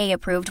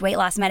FDA-approved weight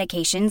loss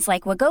medications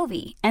like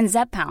Wegovy and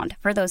Zepbound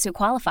for those who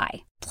qualify.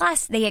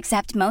 Plus, they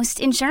accept most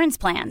insurance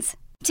plans.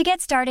 To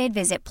get started,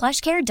 visit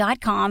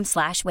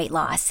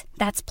plushcare.com/weightloss.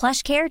 That's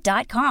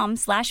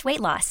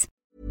plushcare.com/weightloss.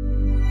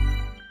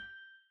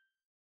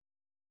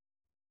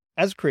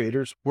 As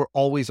creators, we're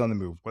always on the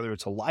move. Whether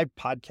it's a live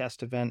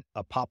podcast event,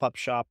 a pop-up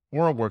shop,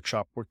 or a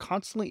workshop, we're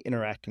constantly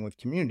interacting with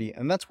community,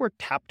 and that's where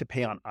Tap to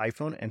Pay on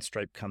iPhone and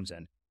Stripe comes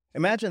in.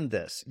 Imagine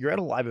this. You're at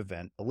a live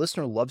event, a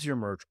listener loves your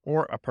merch,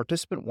 or a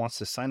participant wants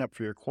to sign up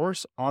for your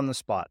course on the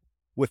spot.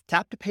 With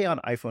Tap to Pay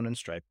on iPhone and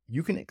Stripe,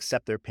 you can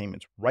accept their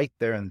payments right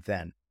there and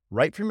then,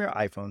 right from your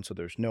iPhone, so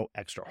there's no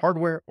extra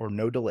hardware or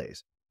no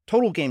delays.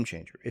 Total game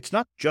changer. It's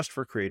not just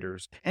for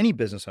creators. Any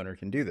business owner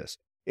can do this.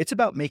 It's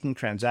about making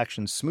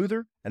transactions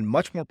smoother and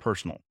much more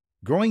personal,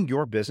 growing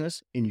your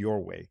business in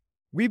your way.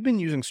 We've been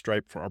using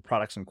Stripe for our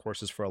products and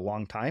courses for a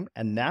long time,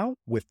 and now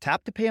with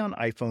Tap to Pay on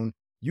iPhone,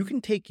 you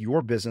can take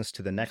your business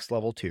to the next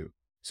level too.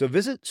 So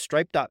visit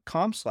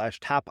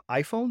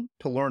stripe.com/tapiphone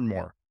to learn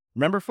more.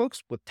 Remember,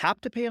 folks, with Tap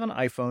to Pay on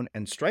iPhone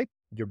and Stripe,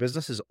 your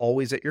business is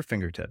always at your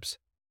fingertips.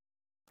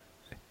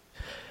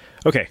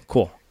 Okay,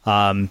 cool.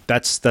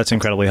 That's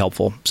incredibly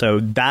helpful.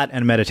 So that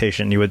and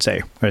meditation, you would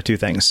say, are two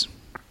things.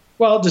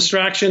 Well,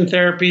 distraction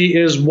therapy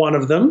is one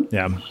of them.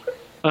 Yeah.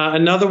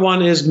 Another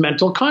one is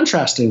mental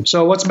contrasting.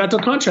 So what's mental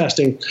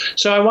contrasting?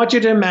 So I want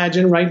you to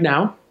imagine right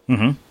now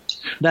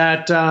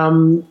that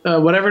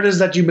whatever it is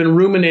that you've been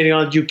ruminating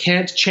on, you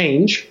can't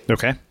change.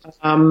 Okay.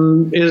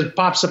 It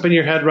pops up in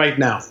your head right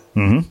now.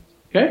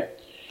 Okay.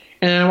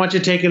 And I want you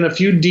to take in a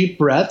few deep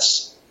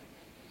breaths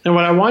And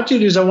what I want you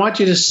to do is I want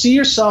you to see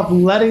yourself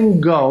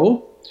letting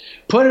go.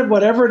 Put it,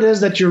 whatever it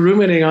is that you're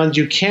ruminating on,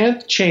 you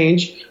can't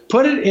change,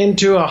 put it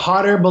into a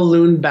hot air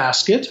balloon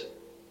basket.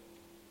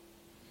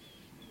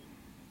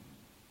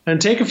 And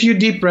take a few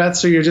deep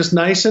breaths so you're just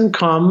nice and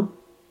calm.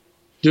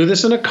 Do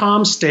this in a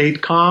calm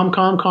state, calm,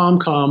 calm, calm,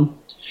 calm.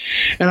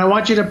 And I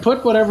want you to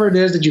put whatever it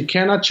is that you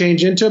cannot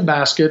change into a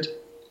basket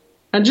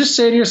and just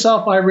say to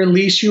yourself, I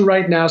release you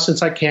right now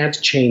since I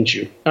can't change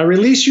you. I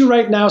release you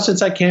right now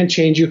since I can't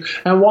change you.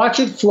 And watch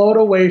it float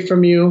away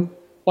from you.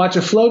 Watch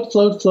it float,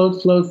 float,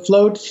 float, float,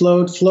 float,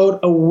 float, float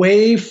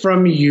away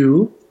from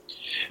you.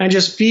 And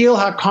just feel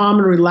how calm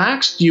and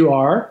relaxed you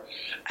are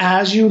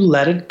as you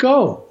let it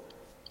go.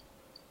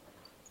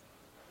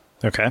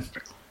 Okay.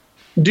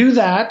 Do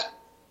that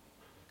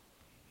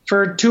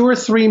for 2 or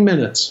 3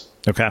 minutes.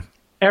 Okay.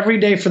 Every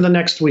day for the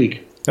next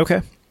week.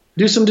 Okay.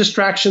 Do some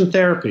distraction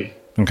therapy.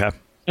 Okay.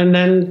 And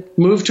then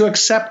move to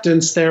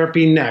acceptance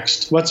therapy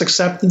next. What's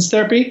acceptance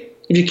therapy?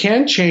 If you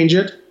can't change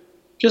it,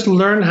 just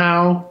learn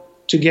how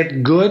to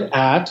get good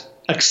at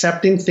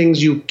accepting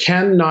things you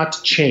cannot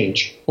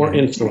change or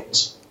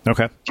influence.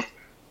 Okay.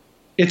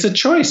 It's a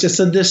choice. It's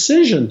a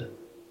decision.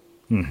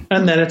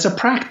 And then it's a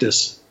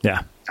practice.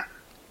 Yeah.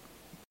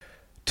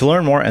 To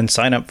learn more and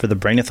sign up for the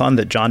Brainathon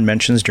that John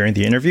mentions during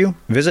the interview,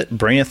 visit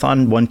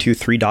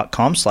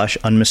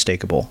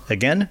brainathon123.com/unmistakable.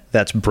 Again,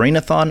 that's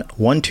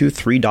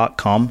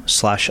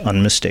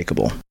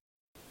brainathon123.com/unmistakable.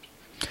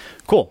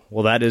 Cool.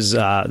 Well, that is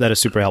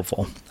super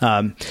helpful.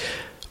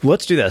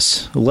 Let's do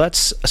this.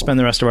 Let's spend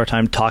the rest of our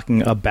time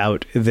talking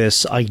about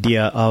this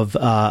idea of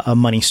a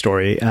money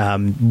story.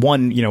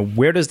 One,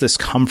 where does this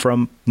come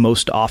from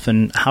most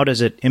often? How does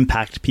it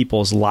impact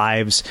people's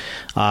lives?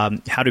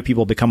 How do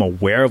people become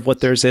aware of what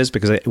theirs is?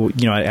 Because,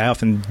 I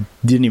often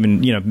didn't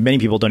even, many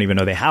people don't even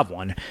know they have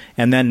one.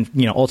 And then,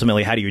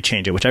 ultimately, how do you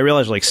change it? Which I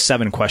realize are like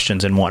 7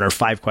 questions in one or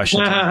 5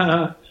 questions in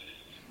one.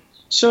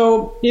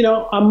 So,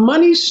 a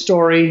money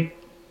story,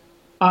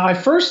 I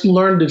first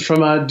learned it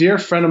from a dear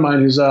friend of mine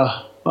who's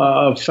a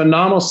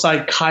phenomenal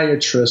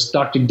psychiatrist,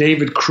 Dr.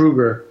 David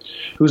Kruger,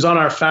 who's on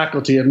our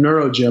faculty at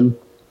Neurogym.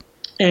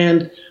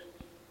 And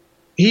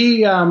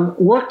he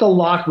worked a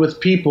lot with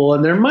people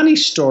and their money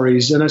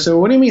stories. And I said,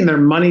 well, what do you mean their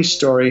money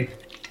story?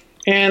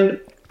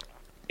 And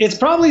it's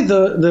probably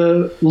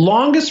the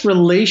longest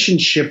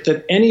relationship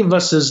that any of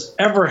us has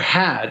ever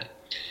had.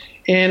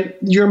 And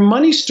your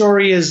money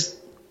story is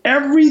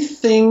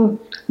everything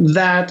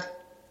that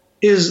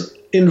is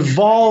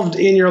involved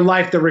in your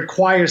life that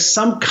requires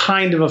some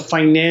kind of a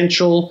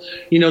financial,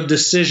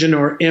 decision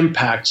or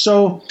impact.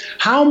 So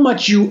how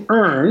much you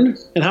earn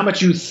and how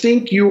much you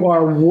think you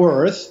are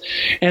worth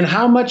and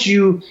how much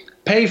you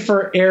pay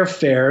for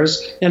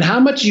airfares and how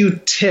much you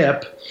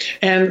tip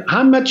and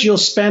how much you'll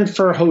spend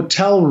for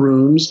hotel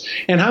rooms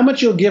and how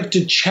much you'll give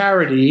to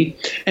charity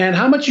and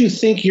how much you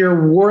think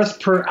you're worth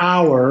per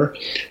hour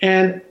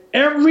and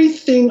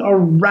everything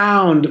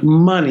around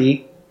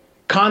money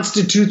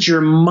constitutes your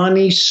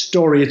money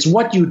story. It's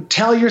what you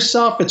tell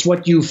yourself. It's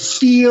what you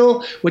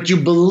feel, what you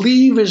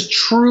believe is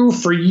true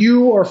for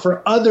you or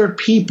for other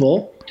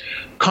people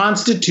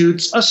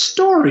constitutes a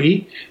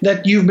story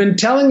that you've been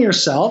telling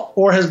yourself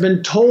or has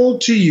been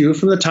told to you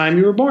from the time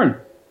you were born.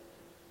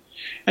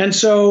 And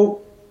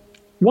so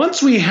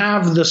once we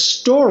have the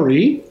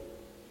story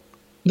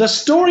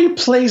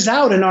plays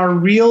out in our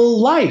real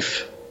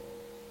life,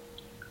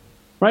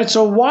 right?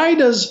 So why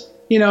does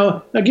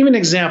I'll give you an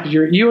example.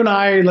 You and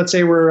I, let's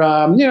say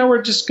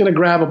we're just going to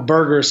grab a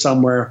burger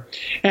somewhere.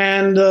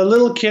 And a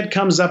little kid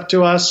comes up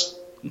to us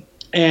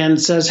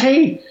and says,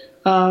 hey,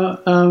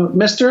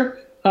 mister,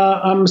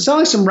 I'm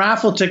selling some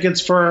raffle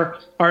tickets for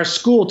our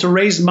school to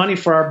raise money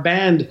for our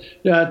band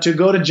to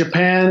go to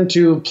Japan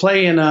to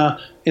play in a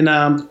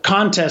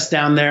contest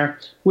down there.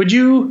 Would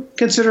you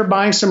consider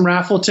buying some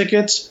raffle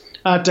tickets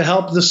to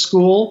help the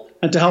school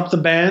and to help the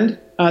band?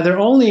 They're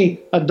only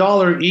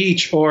 $1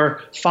 each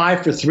or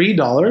 $5 for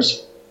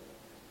 $3.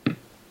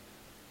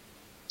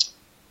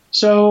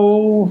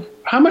 So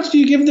how much do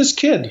you give this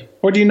kid?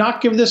 Or do you not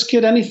give this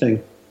kid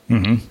anything?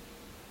 Mm-hmm.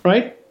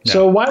 Right? Yeah.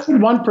 So why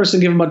would one person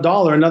give him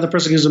 $1, another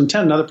person gives him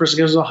 $10, another person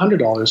gives him $100?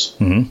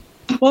 Mm-hmm.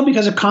 Well,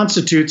 because it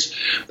constitutes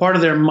part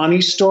of their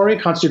money story,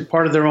 constitutes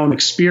part of their own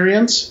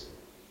experience.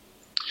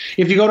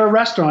 If you go to a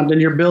restaurant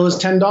and your bill is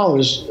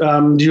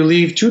 $10, do you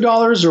leave $2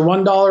 or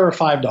 $1 or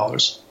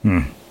 $5?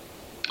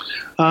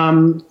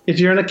 If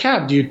you're in a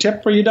cab, do you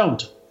tip or you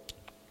don't?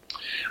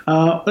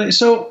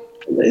 So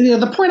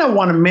the point I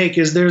want to make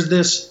is there's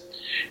this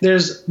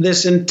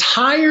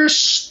entire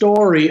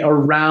story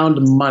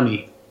around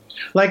money.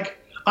 Like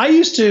I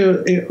used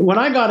to, when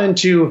I got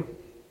into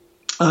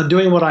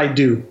doing what I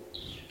do,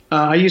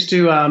 I used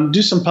to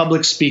do some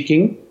public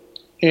speaking.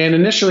 And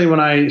initially when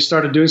I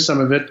started doing some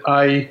of it,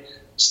 I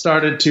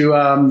started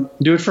to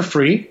do it for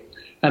free.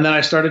 And then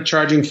I started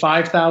charging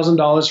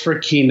 $5,000 for a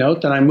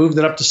keynote. Then I moved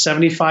it up to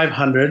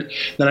 $7,500.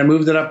 Then I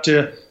moved it up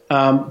to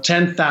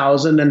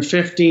 10,000, then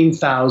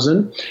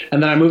 15,000,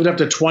 and then I moved up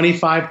to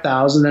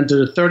 25,000, then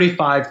to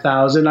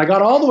 35,000. I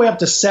got all the way up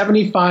to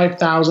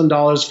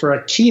 $75,000 for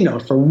a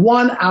keynote for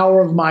 1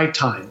 hour of my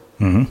time.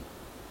 And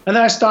then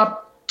I stopped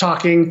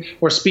talking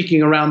or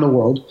speaking around the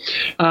world.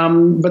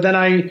 But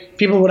then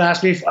people would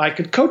ask me if I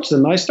could coach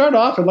them. I start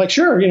off and like,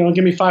 sure,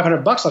 give me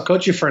 $500, I'll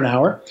coach you for an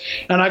hour.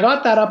 And I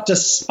got that up to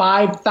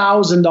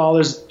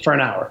 $5,000 for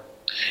an hour.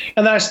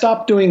 And then I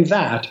stopped doing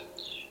that.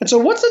 And so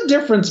what's the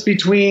difference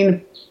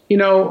between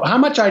how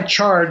much I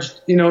charged,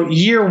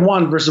 year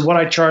one versus what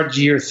I charged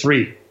year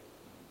three,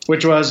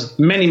 which was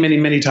many, many,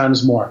 many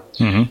times more.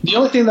 The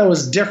only thing that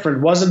was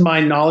different wasn't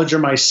my knowledge or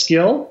my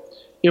skill.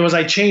 It was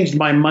I changed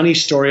my money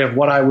story of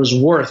what I was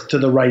worth to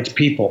the right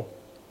people.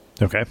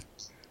 Okay.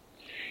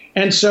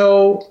 And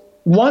so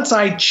once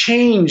I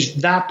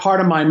changed that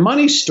part of my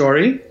money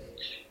story,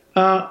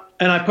 and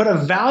I put a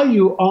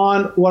value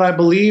on what I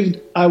believed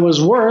I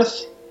was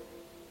worth,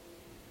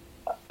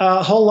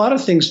 a whole lot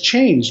of things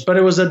changed, but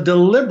it was a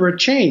deliberate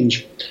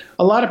change.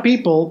 A lot of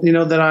people,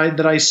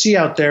 that I see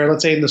out there,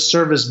 let's say in the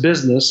service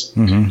business,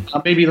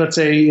 maybe let's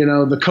say,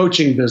 the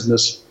coaching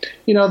business,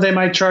 they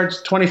might charge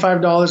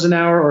 $25 an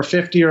hour or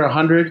 50 or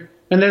 100.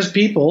 And there's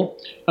people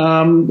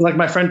like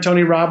my friend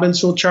Tony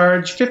Robbins who'll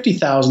charge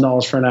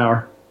 $50,000 for an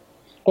hour.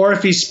 Or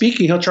if he's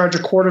speaking, he'll charge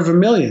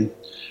 $250,000.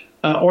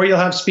 Or you'll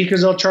have speakers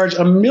that'll charge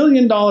 $1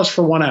 million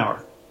for 1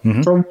 hour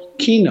for one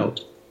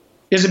keynote.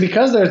 Is it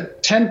because they're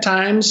 10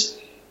 times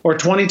or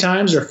 20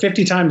 times or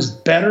 50 times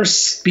better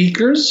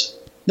speakers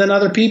than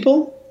other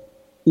people?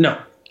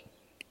 No,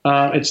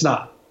 it's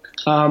not.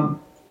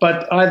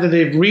 But either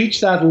they've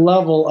reached that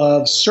level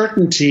of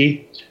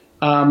certainty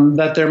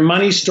that their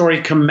money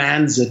story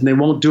commands it and they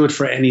won't do it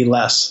for any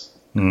less.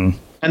 And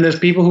there's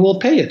people who will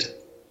pay it.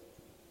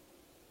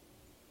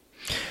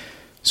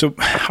 So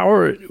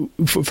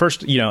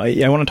first,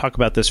 I want to talk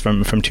about this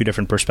from two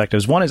different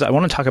perspectives. One is I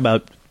want to talk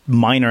about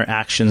minor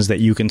actions that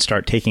you can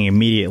start taking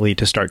immediately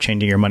to start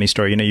changing your money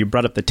story. You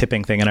brought up the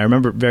tipping thing, and I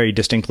remember very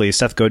distinctly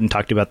Seth Godin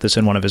talked about this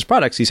in one of his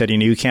products. He said,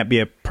 you can't be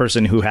a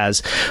person who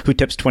tips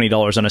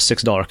 $20 on a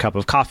 $6 cup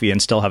of coffee and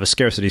still have a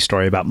scarcity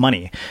story about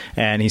money.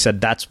 And he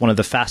said that's one of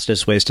the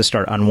fastest ways to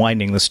start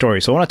unwinding the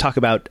story. So I want to talk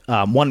about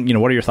one,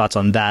 what are your thoughts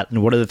on that,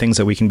 and what are the things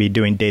that we can be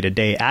doing day to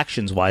day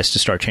actions wise to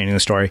start changing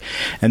the story?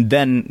 And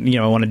then,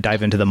 I want to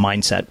dive into the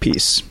mindset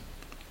piece.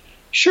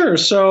 Sure.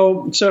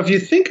 So if you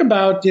think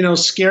about,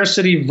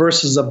 scarcity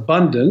versus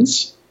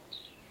abundance,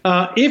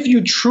 if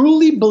you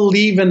truly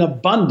believe in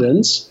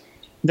abundance,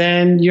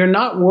 then you're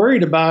not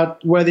worried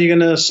about whether you're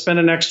going to spend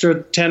an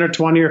extra 10 or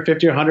 20 or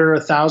 50 or 100 or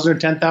 1,000 or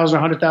 10,000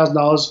 or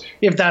 $100,000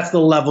 if that's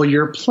the level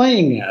you're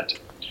playing at.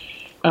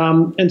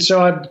 And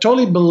so I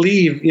totally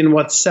believe in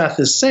what Seth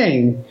is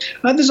saying.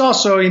 There's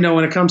also,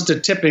 when it comes to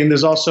tipping,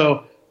 there's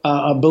also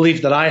a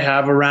belief that I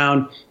have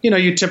around,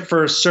 you tip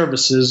for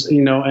services,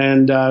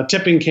 and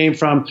tipping came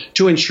from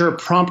to ensure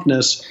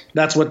promptness.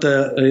 That's what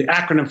the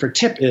acronym for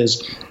tip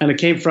is. And it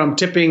came from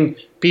tipping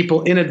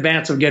people in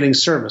advance of getting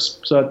service.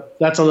 So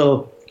that's a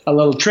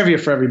little trivia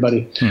for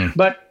everybody.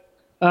 But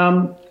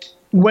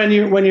when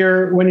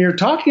you're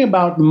talking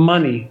about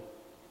money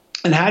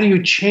and how do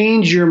you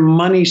change your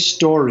money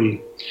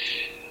story,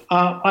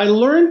 I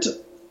learned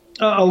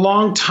a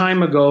long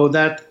time ago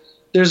that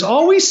there's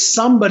always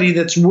somebody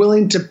that's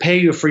willing to pay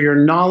you for your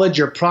knowledge,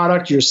 your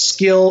product, your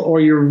skill, or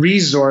your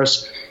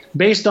resource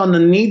based on the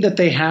need that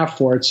they have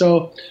for it.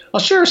 So I'll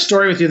share a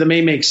story with you that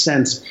may make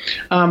sense.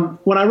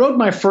 When I wrote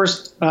my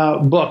first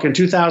book in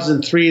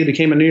 2003, it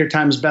became a New York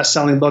Times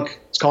best-selling book.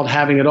 It's called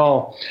Having It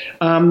All.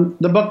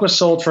 The book was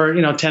sold for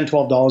 $10,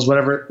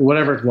 $12,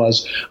 whatever it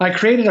was. I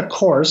created a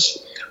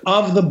course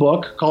of the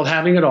book called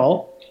Having It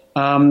All.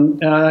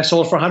 I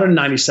sold it for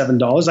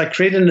 $197. I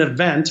created an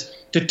event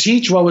to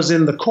teach what was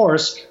in the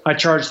course. I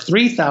charged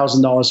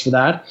 $3,000 for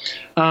that.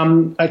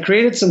 I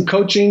created some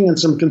coaching and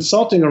some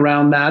consulting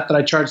around that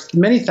I charged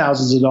many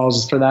thousands of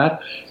dollars for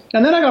that.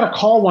 And then I got a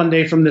call one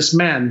day from this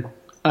man.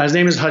 His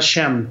name is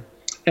Hashem.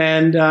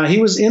 And he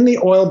was in the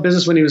oil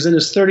business when he was in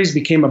his 30s,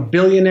 became a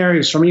billionaire. He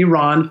was from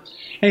Iran.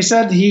 And he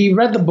said he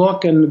read the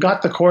book and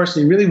got the course.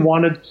 And he really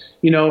wanted,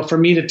 for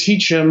me to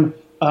teach him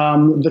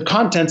the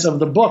contents of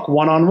the book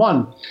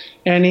one-on-one.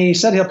 And he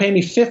said he'll pay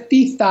me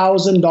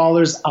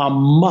 $50,000 a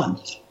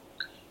month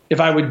if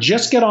I would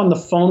just get on the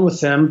phone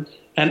with him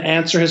and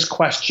answer his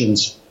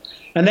questions.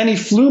 And then he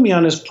flew me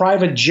on his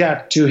private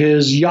jet to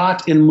his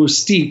yacht in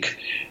Mustique,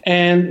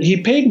 and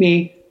he paid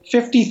me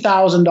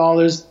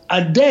 $50,000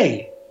 a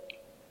day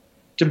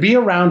to be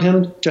around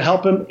him, to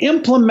help him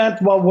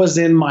implement what was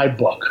in my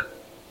book.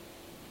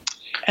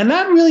 And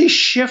that really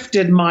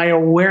shifted my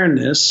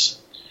awareness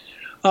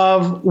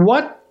of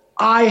what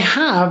I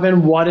have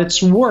and what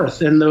it's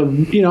worth. And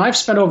I've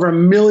spent over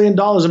 $1 million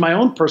in my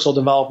own personal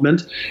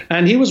development,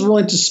 and he was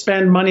willing to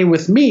spend money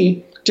with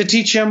me to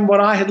teach him what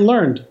I had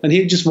learned. And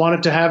he just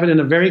wanted to have it in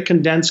a very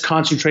condensed,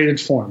 concentrated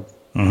form.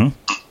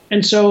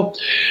 And so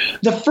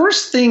the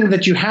first thing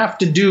that you have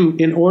to do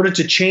in order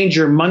to change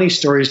your money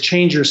story is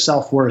change your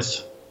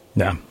self-worth.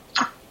 Yeah.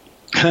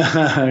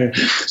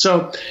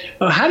 So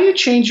how do you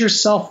change your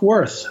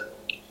self-worth?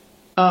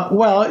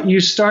 Well, you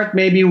start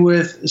maybe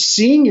with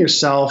seeing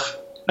yourself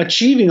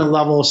achieving a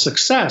level of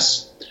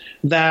success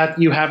that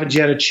you haven't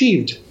yet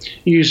achieved.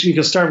 You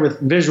can start with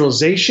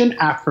visualization,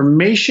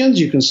 affirmations.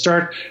 You can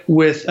start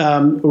with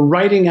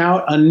writing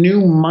out a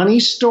new money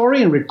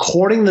story and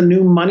recording the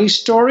new money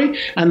story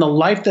and the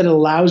life that it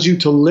allows you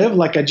to live,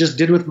 like I just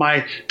did with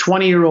my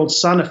 20-year-old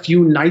son a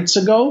few nights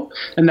ago,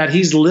 and that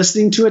he's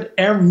listening to it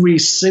every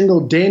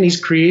single day, and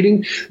he's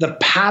creating the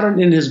pattern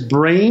in his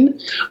brain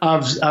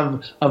of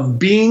having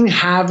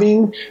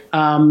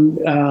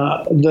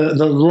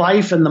the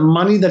life and the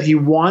money that he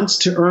wants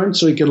to earn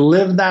so he can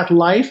live that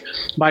life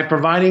by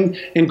providing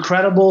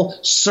incredible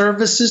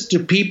services to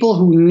people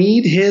who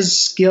need his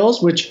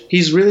skills, which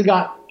he's really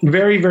got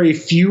very, very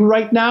few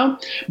right now.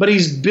 But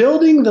he's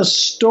building the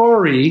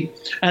story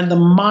and the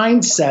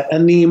mindset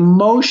and the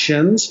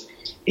emotions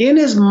in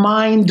his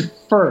mind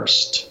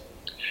first.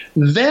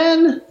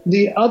 Then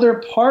the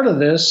other part of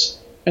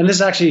this, and this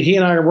actually, he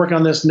and I are working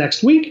on this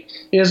next week,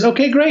 is,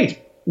 okay, great.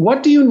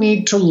 What do you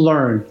need to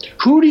learn?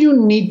 Who do you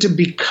need to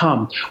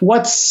become?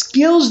 What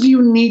skills do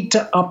you need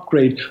to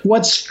upgrade?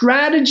 What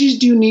strategies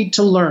do you need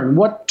to learn?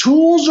 What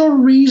tools or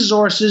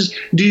resources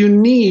do you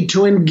need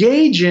to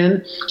engage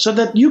in so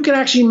that you can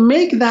actually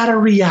make that a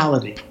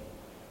reality?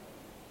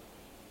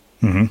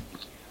 Mm-hmm.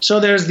 So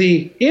there's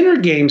the inner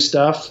game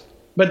stuff,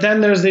 but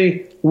then there's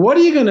the, what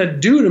are you going to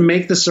do to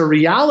make this a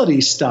reality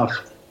stuff?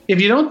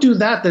 If you don't do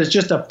that, then it's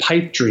just a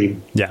pipe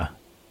dream. Yeah.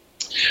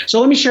 So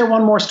let me share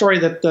one more story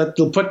that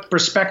will put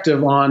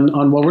perspective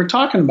on what we're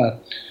talking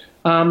about.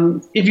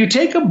 If you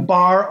take a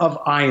bar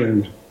of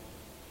iron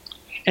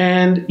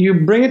and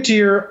you bring it to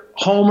your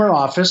home or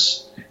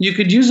office, you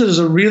could use it as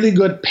a really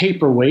good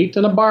paperweight,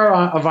 and a bar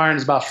of iron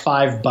is about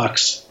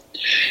 $5.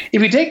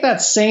 If you take that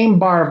same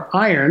bar of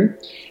iron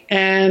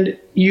and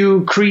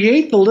you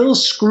create the little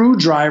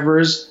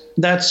screwdrivers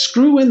that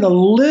screw in the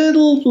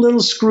little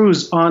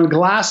screws on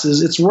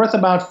glasses, it's worth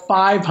about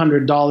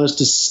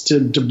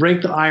 $500 to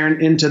break the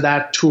iron into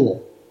that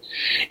tool.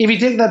 If you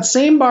take that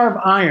same bar of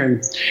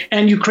iron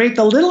and you create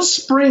the little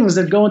springs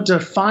that go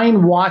into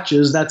fine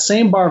watches, that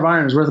same bar of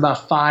iron is worth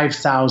about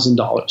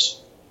 $5,000.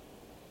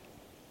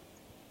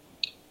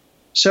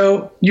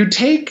 So you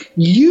take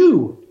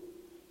you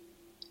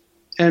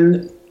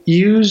and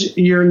use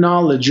your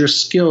knowledge, your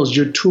skills,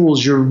 your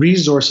tools, your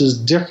resources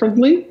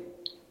differently,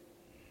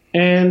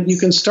 and you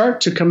can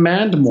start to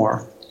command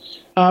more.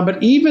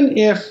 But even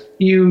if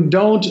you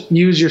don't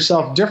use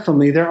yourself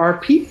differently, there are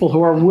people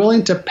who are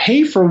willing to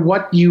pay for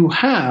what you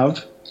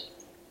have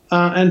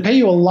and pay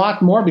you a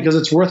lot more because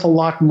it's worth a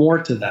lot more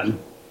to them.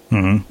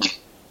 Mm-hmm.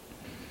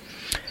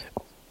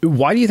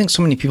 Why do you think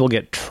so many people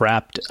get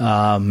trapped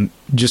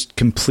just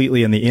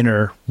completely in the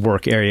inner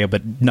work area,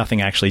 but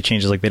nothing actually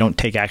changes? Like they don't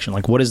take action.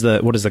 Like what is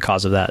the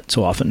cause of that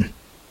so often?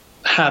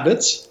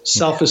 Habits,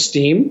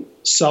 self-esteem,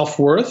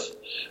 self-worth,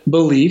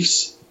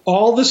 beliefs,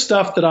 all the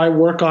stuff that I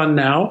work on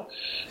now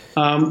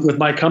with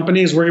my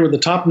company is working with the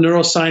top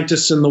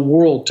neuroscientists in the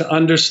world to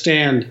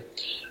understand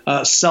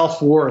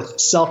self-worth,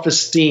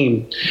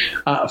 self-esteem,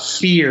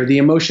 fear, the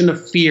emotion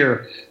of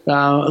fear,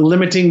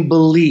 limiting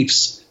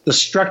beliefs, the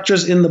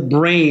structures in the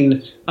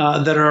brain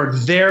that are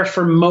there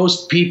for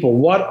most people.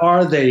 What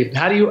are they?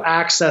 How do you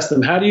access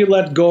them? How do you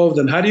let go of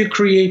them? How do you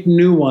create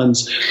new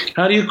ones?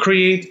 How do you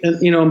create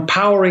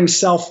empowering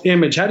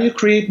self-image? How do you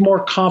create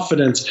more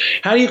confidence?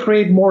 How do you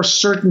create more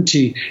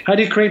certainty? How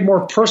do you create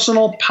more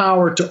personal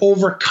power to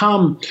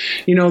overcome,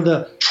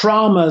 the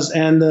traumas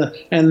and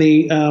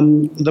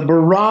the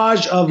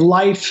barrage of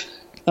life's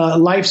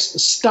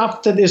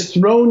stuff that is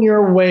thrown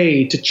your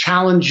way to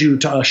challenge you,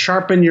 to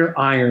sharpen your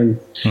iron.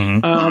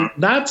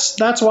 Mm-hmm.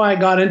 That's why I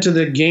got into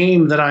the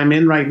game that I'm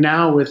in right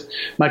now with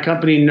my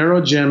company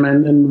NeuroGym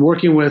and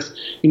working with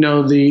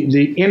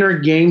the inner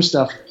game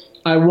stuff.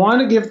 I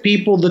want to give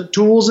people the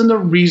tools and the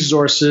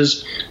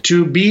resources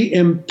to be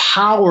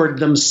empowered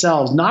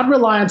themselves, not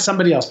rely on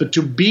somebody else, but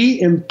to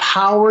be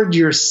empowered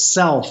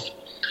yourself.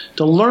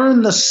 To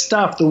learn the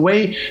stuff, the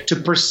way to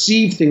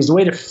perceive things, the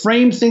way to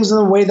frame things in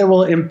a way that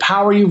will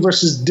empower you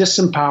versus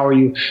disempower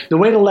you, the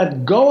way to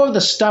let go of the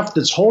stuff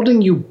that's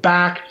holding you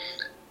back.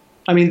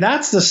 I mean,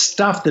 that's the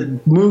stuff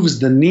that moves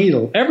the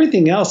needle.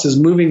 Everything else is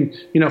moving,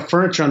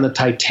 furniture on the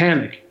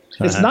Titanic.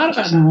 Uh-huh. It's not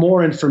about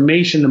more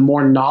information and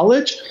more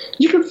knowledge.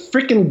 You can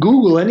freaking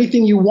Google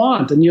anything you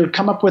want, and you'll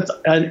come up with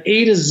an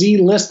A to Z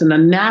list in a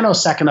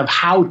nanosecond of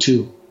how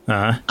to.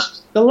 Uh-huh.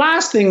 The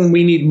last thing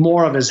we need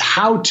more of is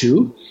how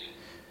to.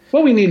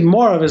 What we need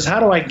more of is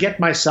how do I get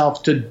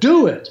myself to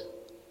do it?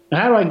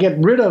 And how do I get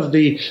rid of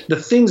the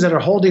things that are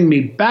holding me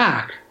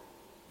back?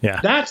 Yeah.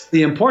 That's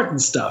the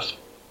important stuff.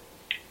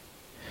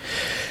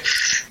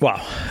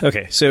 Wow.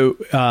 Okay. So,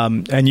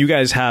 and you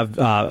guys have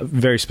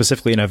very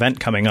specifically an event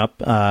coming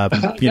up,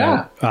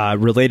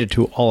 related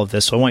to all of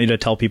this. So I want you to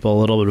tell people a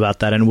little bit about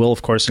that. And we'll,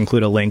 of course,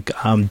 include a link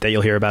that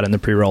you'll hear about in the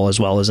pre-roll as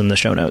well as in the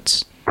show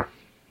notes.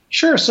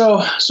 Sure.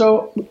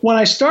 So when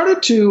I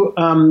started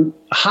to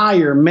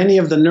hire many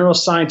of the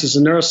neuroscientists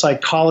and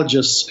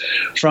neuropsychologists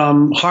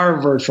from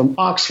Harvard, from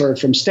Oxford,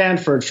 from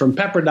Stanford, from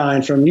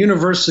Pepperdine, from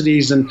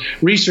universities and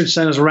research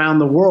centers around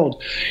the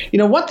world.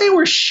 What they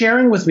were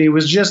sharing with me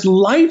was just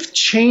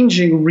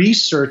life-changing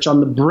research on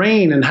the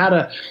brain and how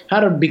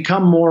to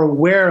become more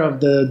aware of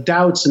the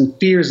doubts and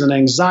fears and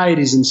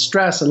anxieties and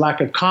stress and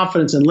lack of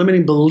confidence and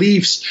limiting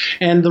beliefs,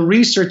 and the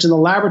research in the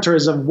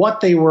laboratories of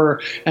what they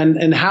were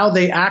and how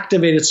they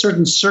activated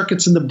certain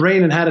circuits in the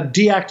brain and how to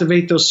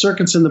deactivate those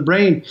circuits in the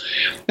brain.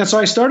 And so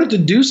I started to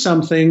do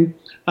something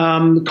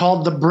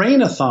called the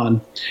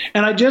Brainathon.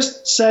 And I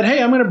just said,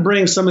 hey, I'm going to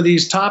bring some of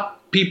these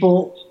top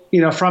people,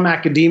 from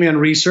academia and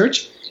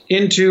research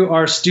into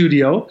our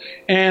studio,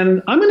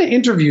 and I'm going to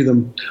interview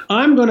them.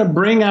 I'm going to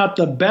bring out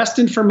the best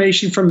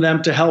information from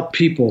them to help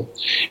people.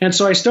 And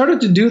so I started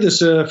to do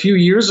this a few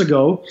years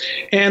ago.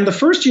 And the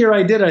first year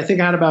I did, I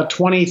think I had about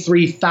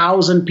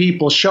 23,000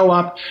 people show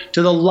up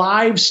to the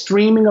live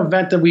streaming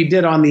event that we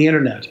did on the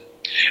internet.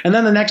 And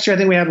then the next year, I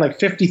think we had like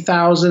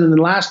 50,000. And then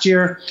last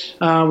year,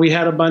 we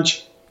had a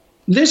bunch.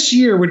 This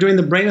year, we're doing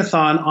the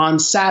Brainathon on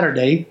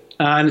Saturday.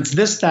 And it's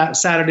this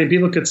Saturday.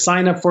 People could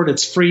sign up for it.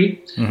 It's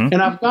free. Mm-hmm.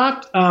 And I've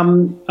got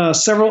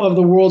several of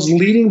the world's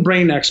leading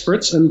brain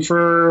experts. And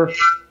for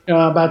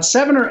about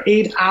 7 or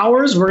 8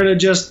 hours, we're going to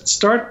just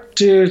start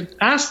to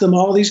ask them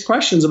all these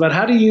questions about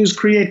how to use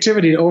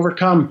creativity to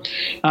overcome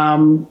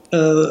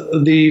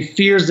the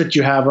fears that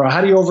you have, or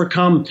how do you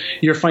overcome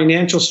your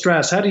financial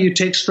stress? How do you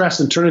take stress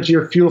and turn it to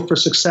your fuel for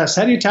success?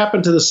 How do you tap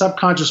into the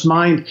subconscious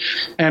mind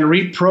and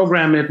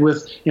reprogram it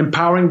with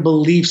empowering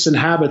beliefs and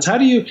habits? How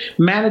do you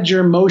manage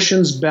your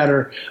emotions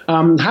better?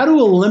 How do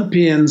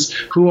Olympians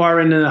who are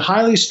in a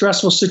highly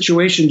stressful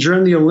situation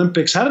during the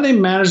Olympics, how do they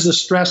manage the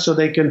stress so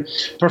they can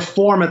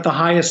perform at the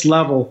highest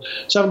level?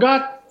 So I've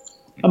got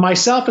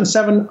myself and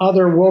 7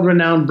 other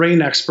world-renowned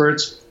brain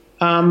experts.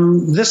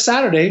 This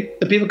Saturday,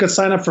 the people could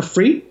sign up for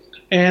free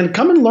and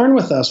come and learn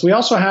with us. We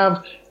also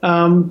have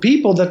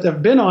people that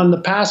have been on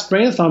the past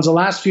Brainathons the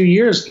last few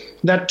years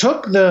that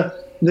took the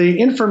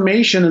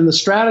information and the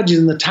strategies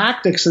and the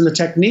tactics and the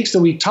techniques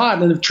that we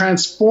taught and have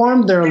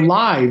transformed their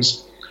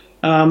lives.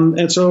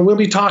 And so we'll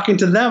be talking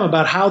to them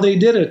about how they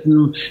did it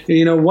and,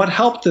 what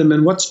helped them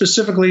and what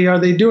specifically are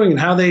they doing and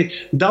how they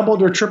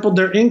doubled or tripled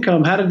their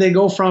income. How did they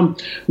go from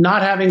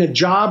not having a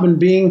job and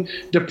being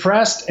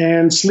depressed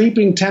and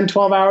sleeping 10,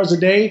 12 hours a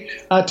day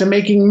to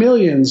making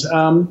millions?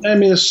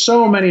 There's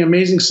so many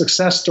amazing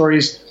success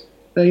stories.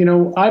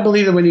 I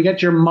believe that when you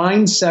get your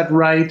mindset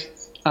right,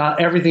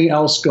 everything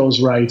else goes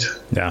right.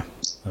 Yeah.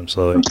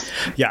 Absolutely.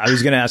 Yeah, I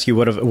was going to ask you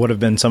what have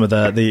been some of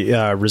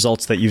the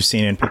results that you've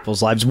seen in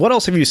people's lives. What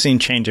else have you seen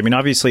change? I mean,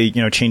 obviously,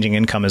 changing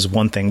income is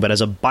one thing, but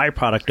as a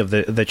byproduct of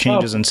the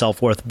changes in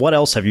self-worth, what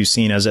else have you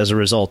seen as a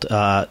result,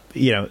 that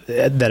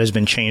has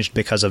been changed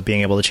because of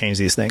being able to change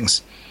these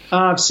things?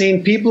 I've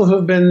seen people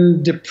who've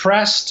been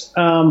depressed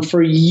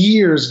for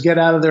years get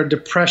out of their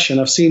depression.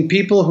 I've seen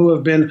people who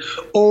have been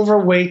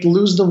overweight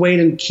lose the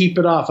weight and keep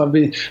it off.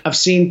 I've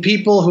seen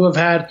people who have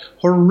had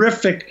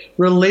horrific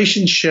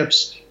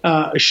relationships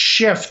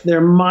shift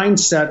their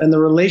mindset, and the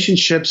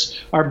relationships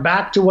are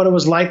back to what it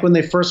was like when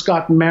they first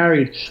got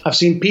married. I've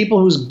seen people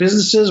whose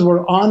businesses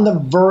were on the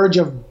verge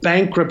of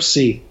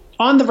bankruptcy,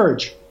 on the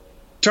verge,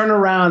 turn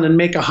around and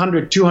make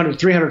 $100,000, $200,000,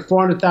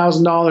 $300,000,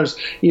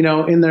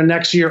 $400,000, in their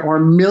next year, or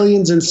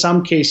millions in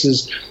some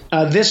cases.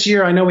 This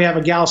year, I know we have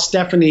a gal,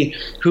 Stephanie,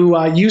 who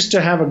used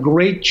to have a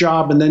great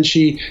job, and then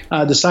she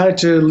decided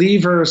to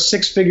leave her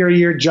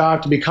 6-figure-a-year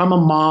job to become a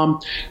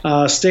mom,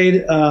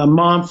 stayed a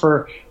mom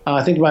for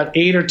I think about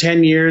 8 or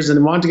 10 years,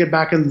 and wanted to get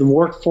back into the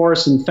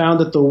workforce, and found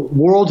that the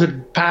world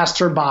had passed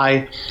her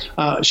by.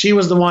 She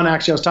was the one,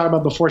 actually, I was talking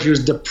about before. She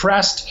was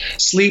depressed,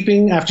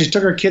 sleeping. After she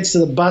took her kids to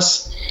the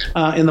bus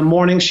in the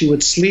morning, she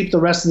would sleep the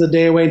rest of the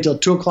day away until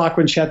 2 o'clock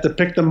when she had to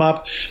pick them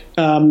up.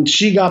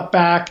 She got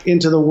back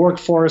into the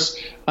workforce,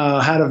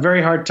 had a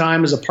very hard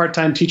time as a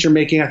part-time teacher,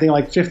 making, I think,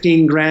 like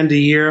 $15,000 a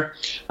year.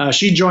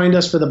 She joined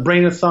us for the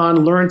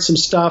Brainathon, learned some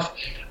stuff,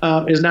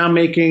 is now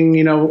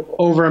making,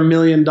 over $1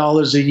 million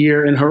a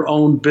year in her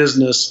own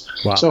business.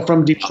 Wow. So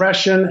from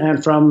depression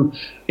and from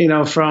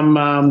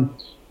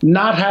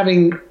not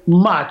having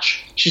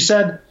much, she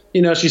said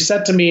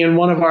to me in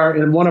one of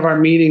our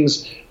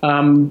meetings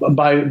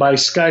by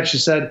Skype, she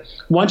said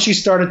once she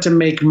started to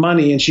make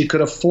money and she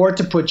could afford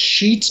to put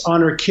sheets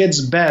on her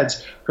kids'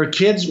 beds, her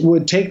kids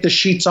would take the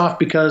sheets off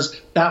because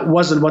that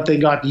wasn't what they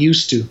got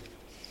used to.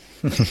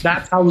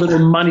 That's how little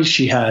money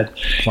she had.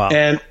 Wow.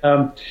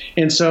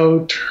 And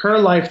so her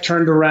life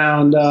turned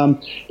around.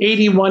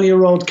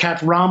 81-year-old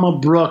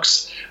Katrama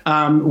Brooks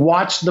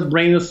watched the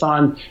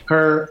Brainathon.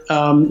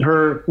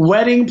 Her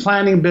wedding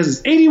planning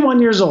business,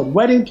 81 years old,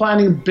 wedding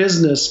planning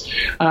business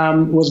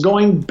was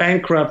going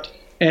bankrupt,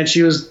 and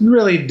she was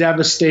really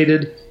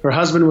devastated. Her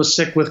husband was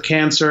sick with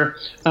cancer.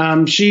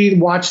 She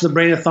watched the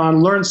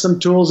Brainathon, learned some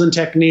tools and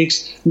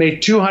techniques,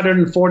 made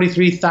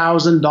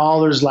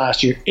 $243,000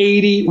 last year,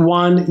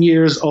 81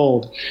 years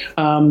old.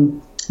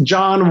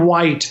 John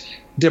White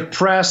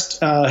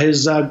depressed.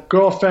 His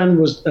girlfriend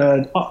was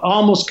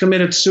almost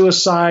committed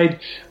suicide.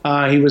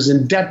 He was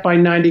in debt by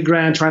 90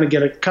 grand, trying to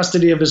get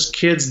custody of his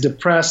kids,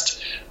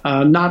 depressed,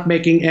 not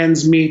making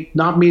ends meet,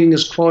 not meeting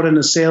his quota in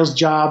a sales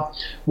job.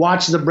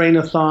 Watched the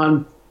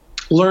Brainathon,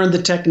 learned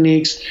the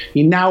techniques.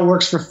 He now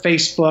works for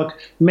Facebook,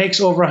 makes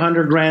over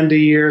 100 grand a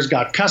year, has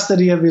got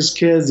custody of his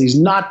kids. He's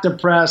not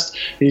depressed.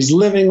 He's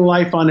living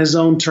life on his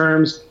own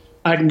terms.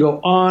 I can go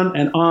on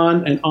and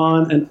on and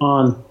on and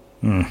on.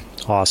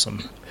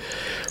 Awesome.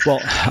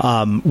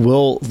 Well,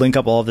 we'll link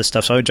up all of this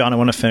stuff. So, John, I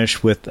want to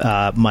finish with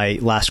my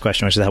last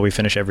question, which is how we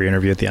finish every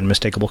interview at the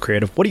Unmistakable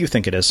Creative. What do you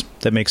think it is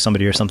that makes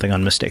somebody or something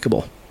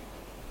unmistakable?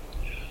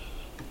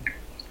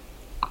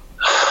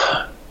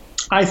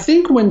 I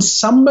think when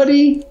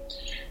somebody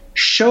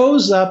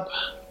shows up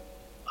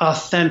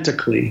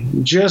authentically,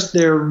 just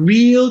their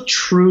real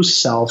true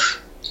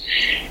self,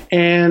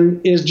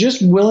 and is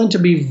just willing to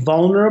be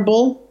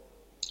vulnerable,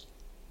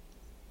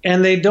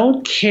 and they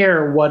don't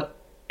care what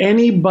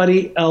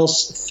anybody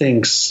else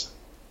thinks,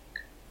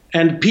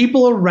 and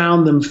people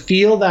around them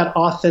feel that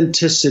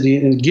authenticity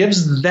and it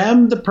gives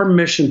them the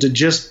permission to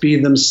just be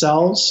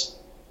themselves,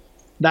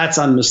 that's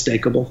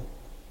unmistakable.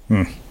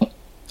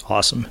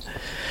 Awesome.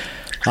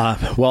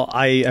 Well,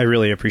 I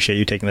really appreciate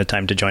you taking the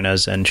time to join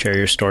us and share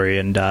your story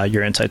and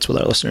your insights with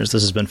our listeners.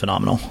 This has been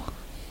phenomenal.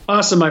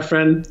 Awesome, my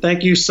friend.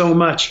 Thank you so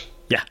much.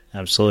 Yeah,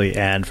 absolutely.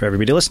 And for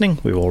everybody listening,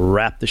 we will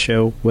wrap the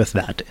show with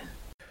that.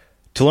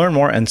 To learn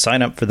more and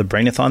sign up for the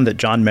Brainathon that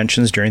John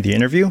mentions during the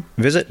interview,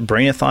 visit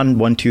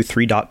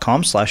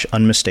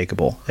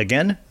brainathon123.com/unmistakable.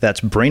 Again,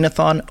 that's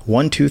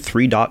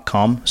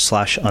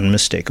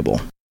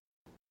brainathon123.com/unmistakable.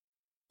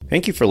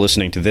 Thank you for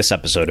listening to this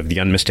episode of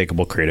the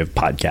Unmistakable Creative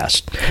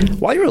Podcast.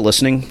 While you were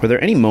listening, were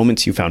there any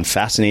moments you found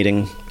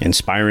fascinating,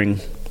 inspiring,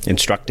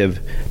 instructive,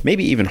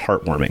 maybe even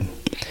heartwarming?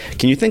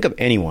 Can you think of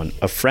anyone,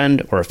 a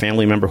friend or a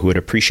family member who would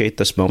appreciate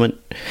this moment?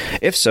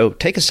 If so,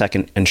 take a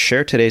second and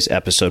share today's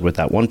episode with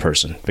that one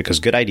person, because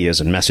good ideas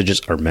and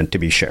messages are meant to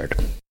be shared.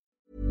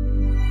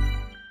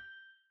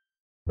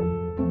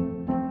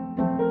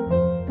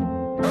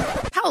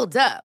 Hold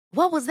up.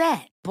 What was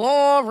that?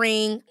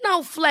 Boring.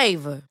 No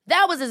flavor.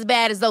 That was as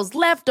bad as those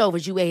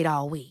leftovers you ate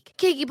all week.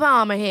 Keke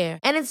Palmer here,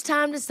 and it's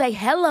time to say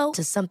hello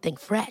to something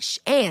fresh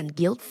and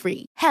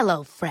guilt-free.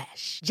 Hello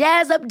Fresh.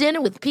 Jazz up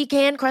dinner with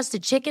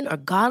pecan-crusted chicken or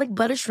garlic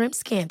butter shrimp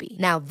scampi.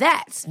 Now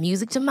that's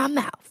music to my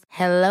mouth.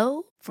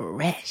 Hello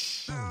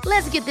Fresh.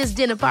 Let's get this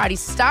dinner party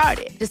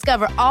started.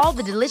 Discover all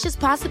the delicious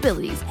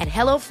possibilities at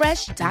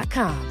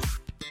hellofresh.com.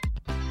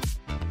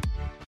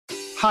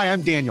 Hi,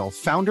 I'm Daniel,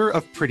 founder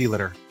of Pretty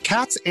Litter.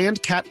 Cats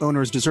and cat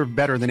owners deserve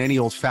better than any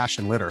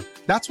old-fashioned litter.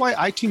 That's why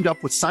I teamed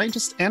up with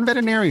scientists and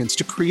veterinarians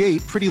to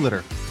create Pretty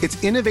Litter.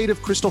 Its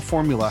innovative crystal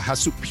formula has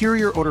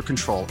superior odor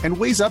control and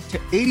weighs up to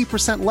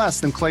 80% less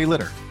than clay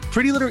litter.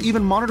 Pretty Litter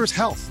even monitors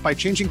health by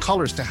changing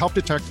colors to help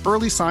detect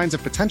early signs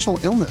of potential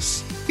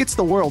illness. It's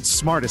the world's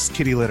smartest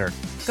kitty litter.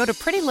 Go to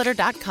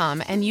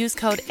prettylitter.com and use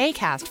code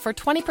ACAST for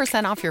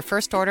 20% off your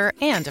first order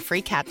and a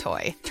free cat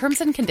toy.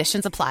 Terms and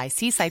conditions apply.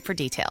 See site for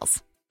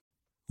details.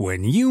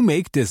 When you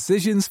make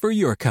decisions for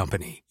your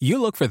company,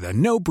 you look for the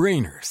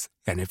no-brainers.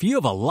 And if you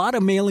have a lot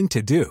of mailing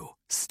to do,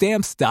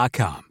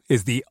 Stamps.com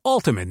is the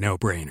ultimate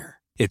no-brainer.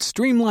 It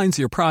streamlines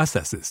your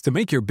processes to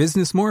make your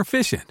business more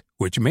efficient,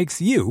 which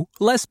makes you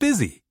less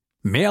busy.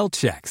 Mail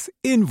checks,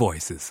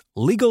 invoices,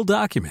 legal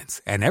documents,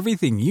 and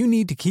everything you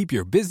need to keep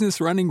your business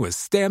running with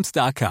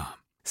Stamps.com.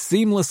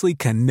 Seamlessly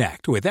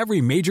connect with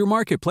every major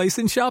marketplace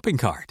and shopping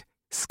cart.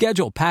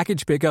 Schedule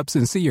package pickups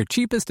and see your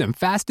cheapest and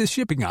fastest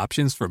shipping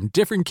options from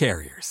different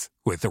carriers,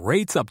 with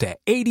rates up to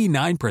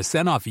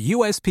 89% off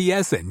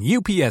USPS and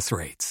UPS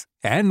rates.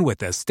 And with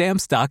the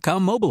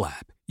Stamps.com mobile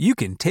app, you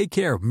can take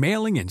care of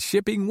mailing and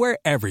shipping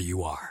wherever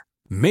you are.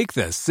 Make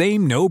the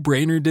same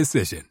no-brainer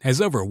decision as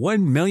over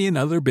 1 million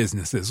other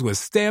businesses with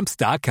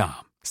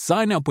Stamps.com.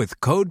 Sign up with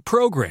code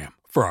PROGRAM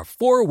for a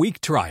 4-week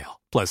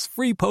trial, plus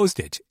free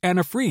postage and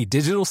a free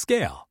digital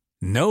scale.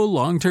 No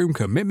long-term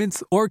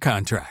commitments or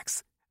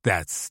contracts.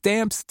 That's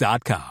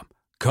Stamps.com.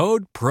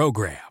 Code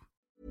PROGRAM.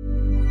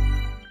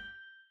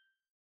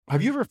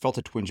 Have you ever felt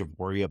a twinge of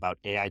worry about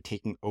AI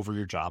taking over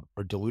your job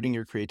or diluting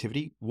your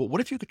creativity? Well, what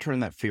if you could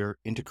turn that fear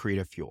into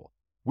creative fuel?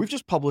 We've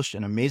just published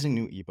an amazing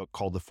new ebook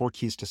called The 4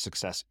 Keys to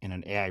Success in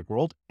an AI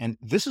World, and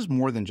this is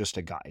more than just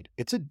a guide.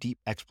 It's a deep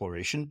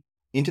exploration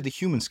into the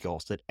human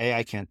skills that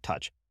AI can't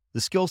touch,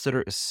 the skills that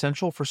are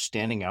essential for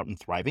standing out and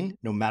thriving,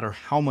 no matter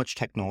how much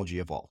technology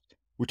evolves.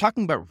 We're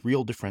talking about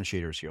real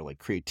differentiators here, like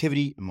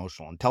creativity,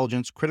 emotional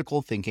intelligence,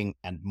 critical thinking,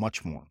 and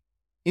much more.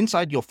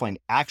 Inside, you'll find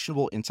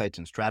actionable insights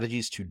and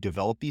strategies to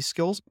develop these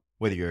skills,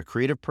 whether you're a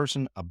creative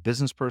person, a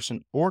business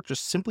person, or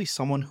just simply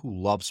someone who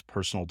loves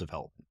personal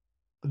development.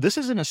 This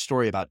isn't a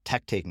story about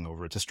tech taking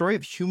over. It's a story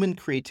of human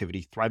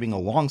creativity thriving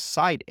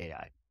alongside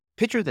AI.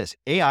 Picture this,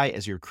 AI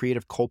as your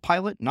creative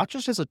co-pilot, not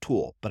just as a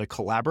tool, but a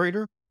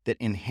collaborator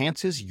that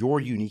enhances your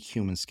unique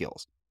human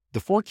skills. The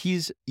 4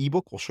 Keys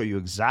ebook will show you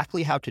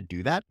exactly how to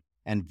do that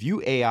and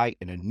view AI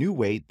in a new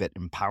way that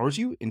empowers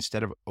you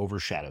instead of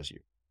overshadows you.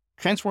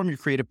 Transform your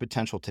creative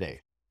potential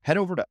today. Head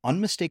over to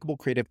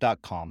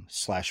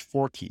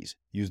unmistakablecreative.com/4keys.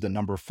 Use the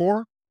number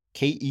 4,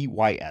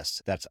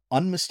 KEYS. That's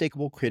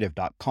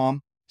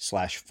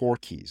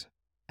unmistakablecreative.com/4keys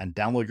and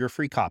download your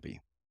free copy.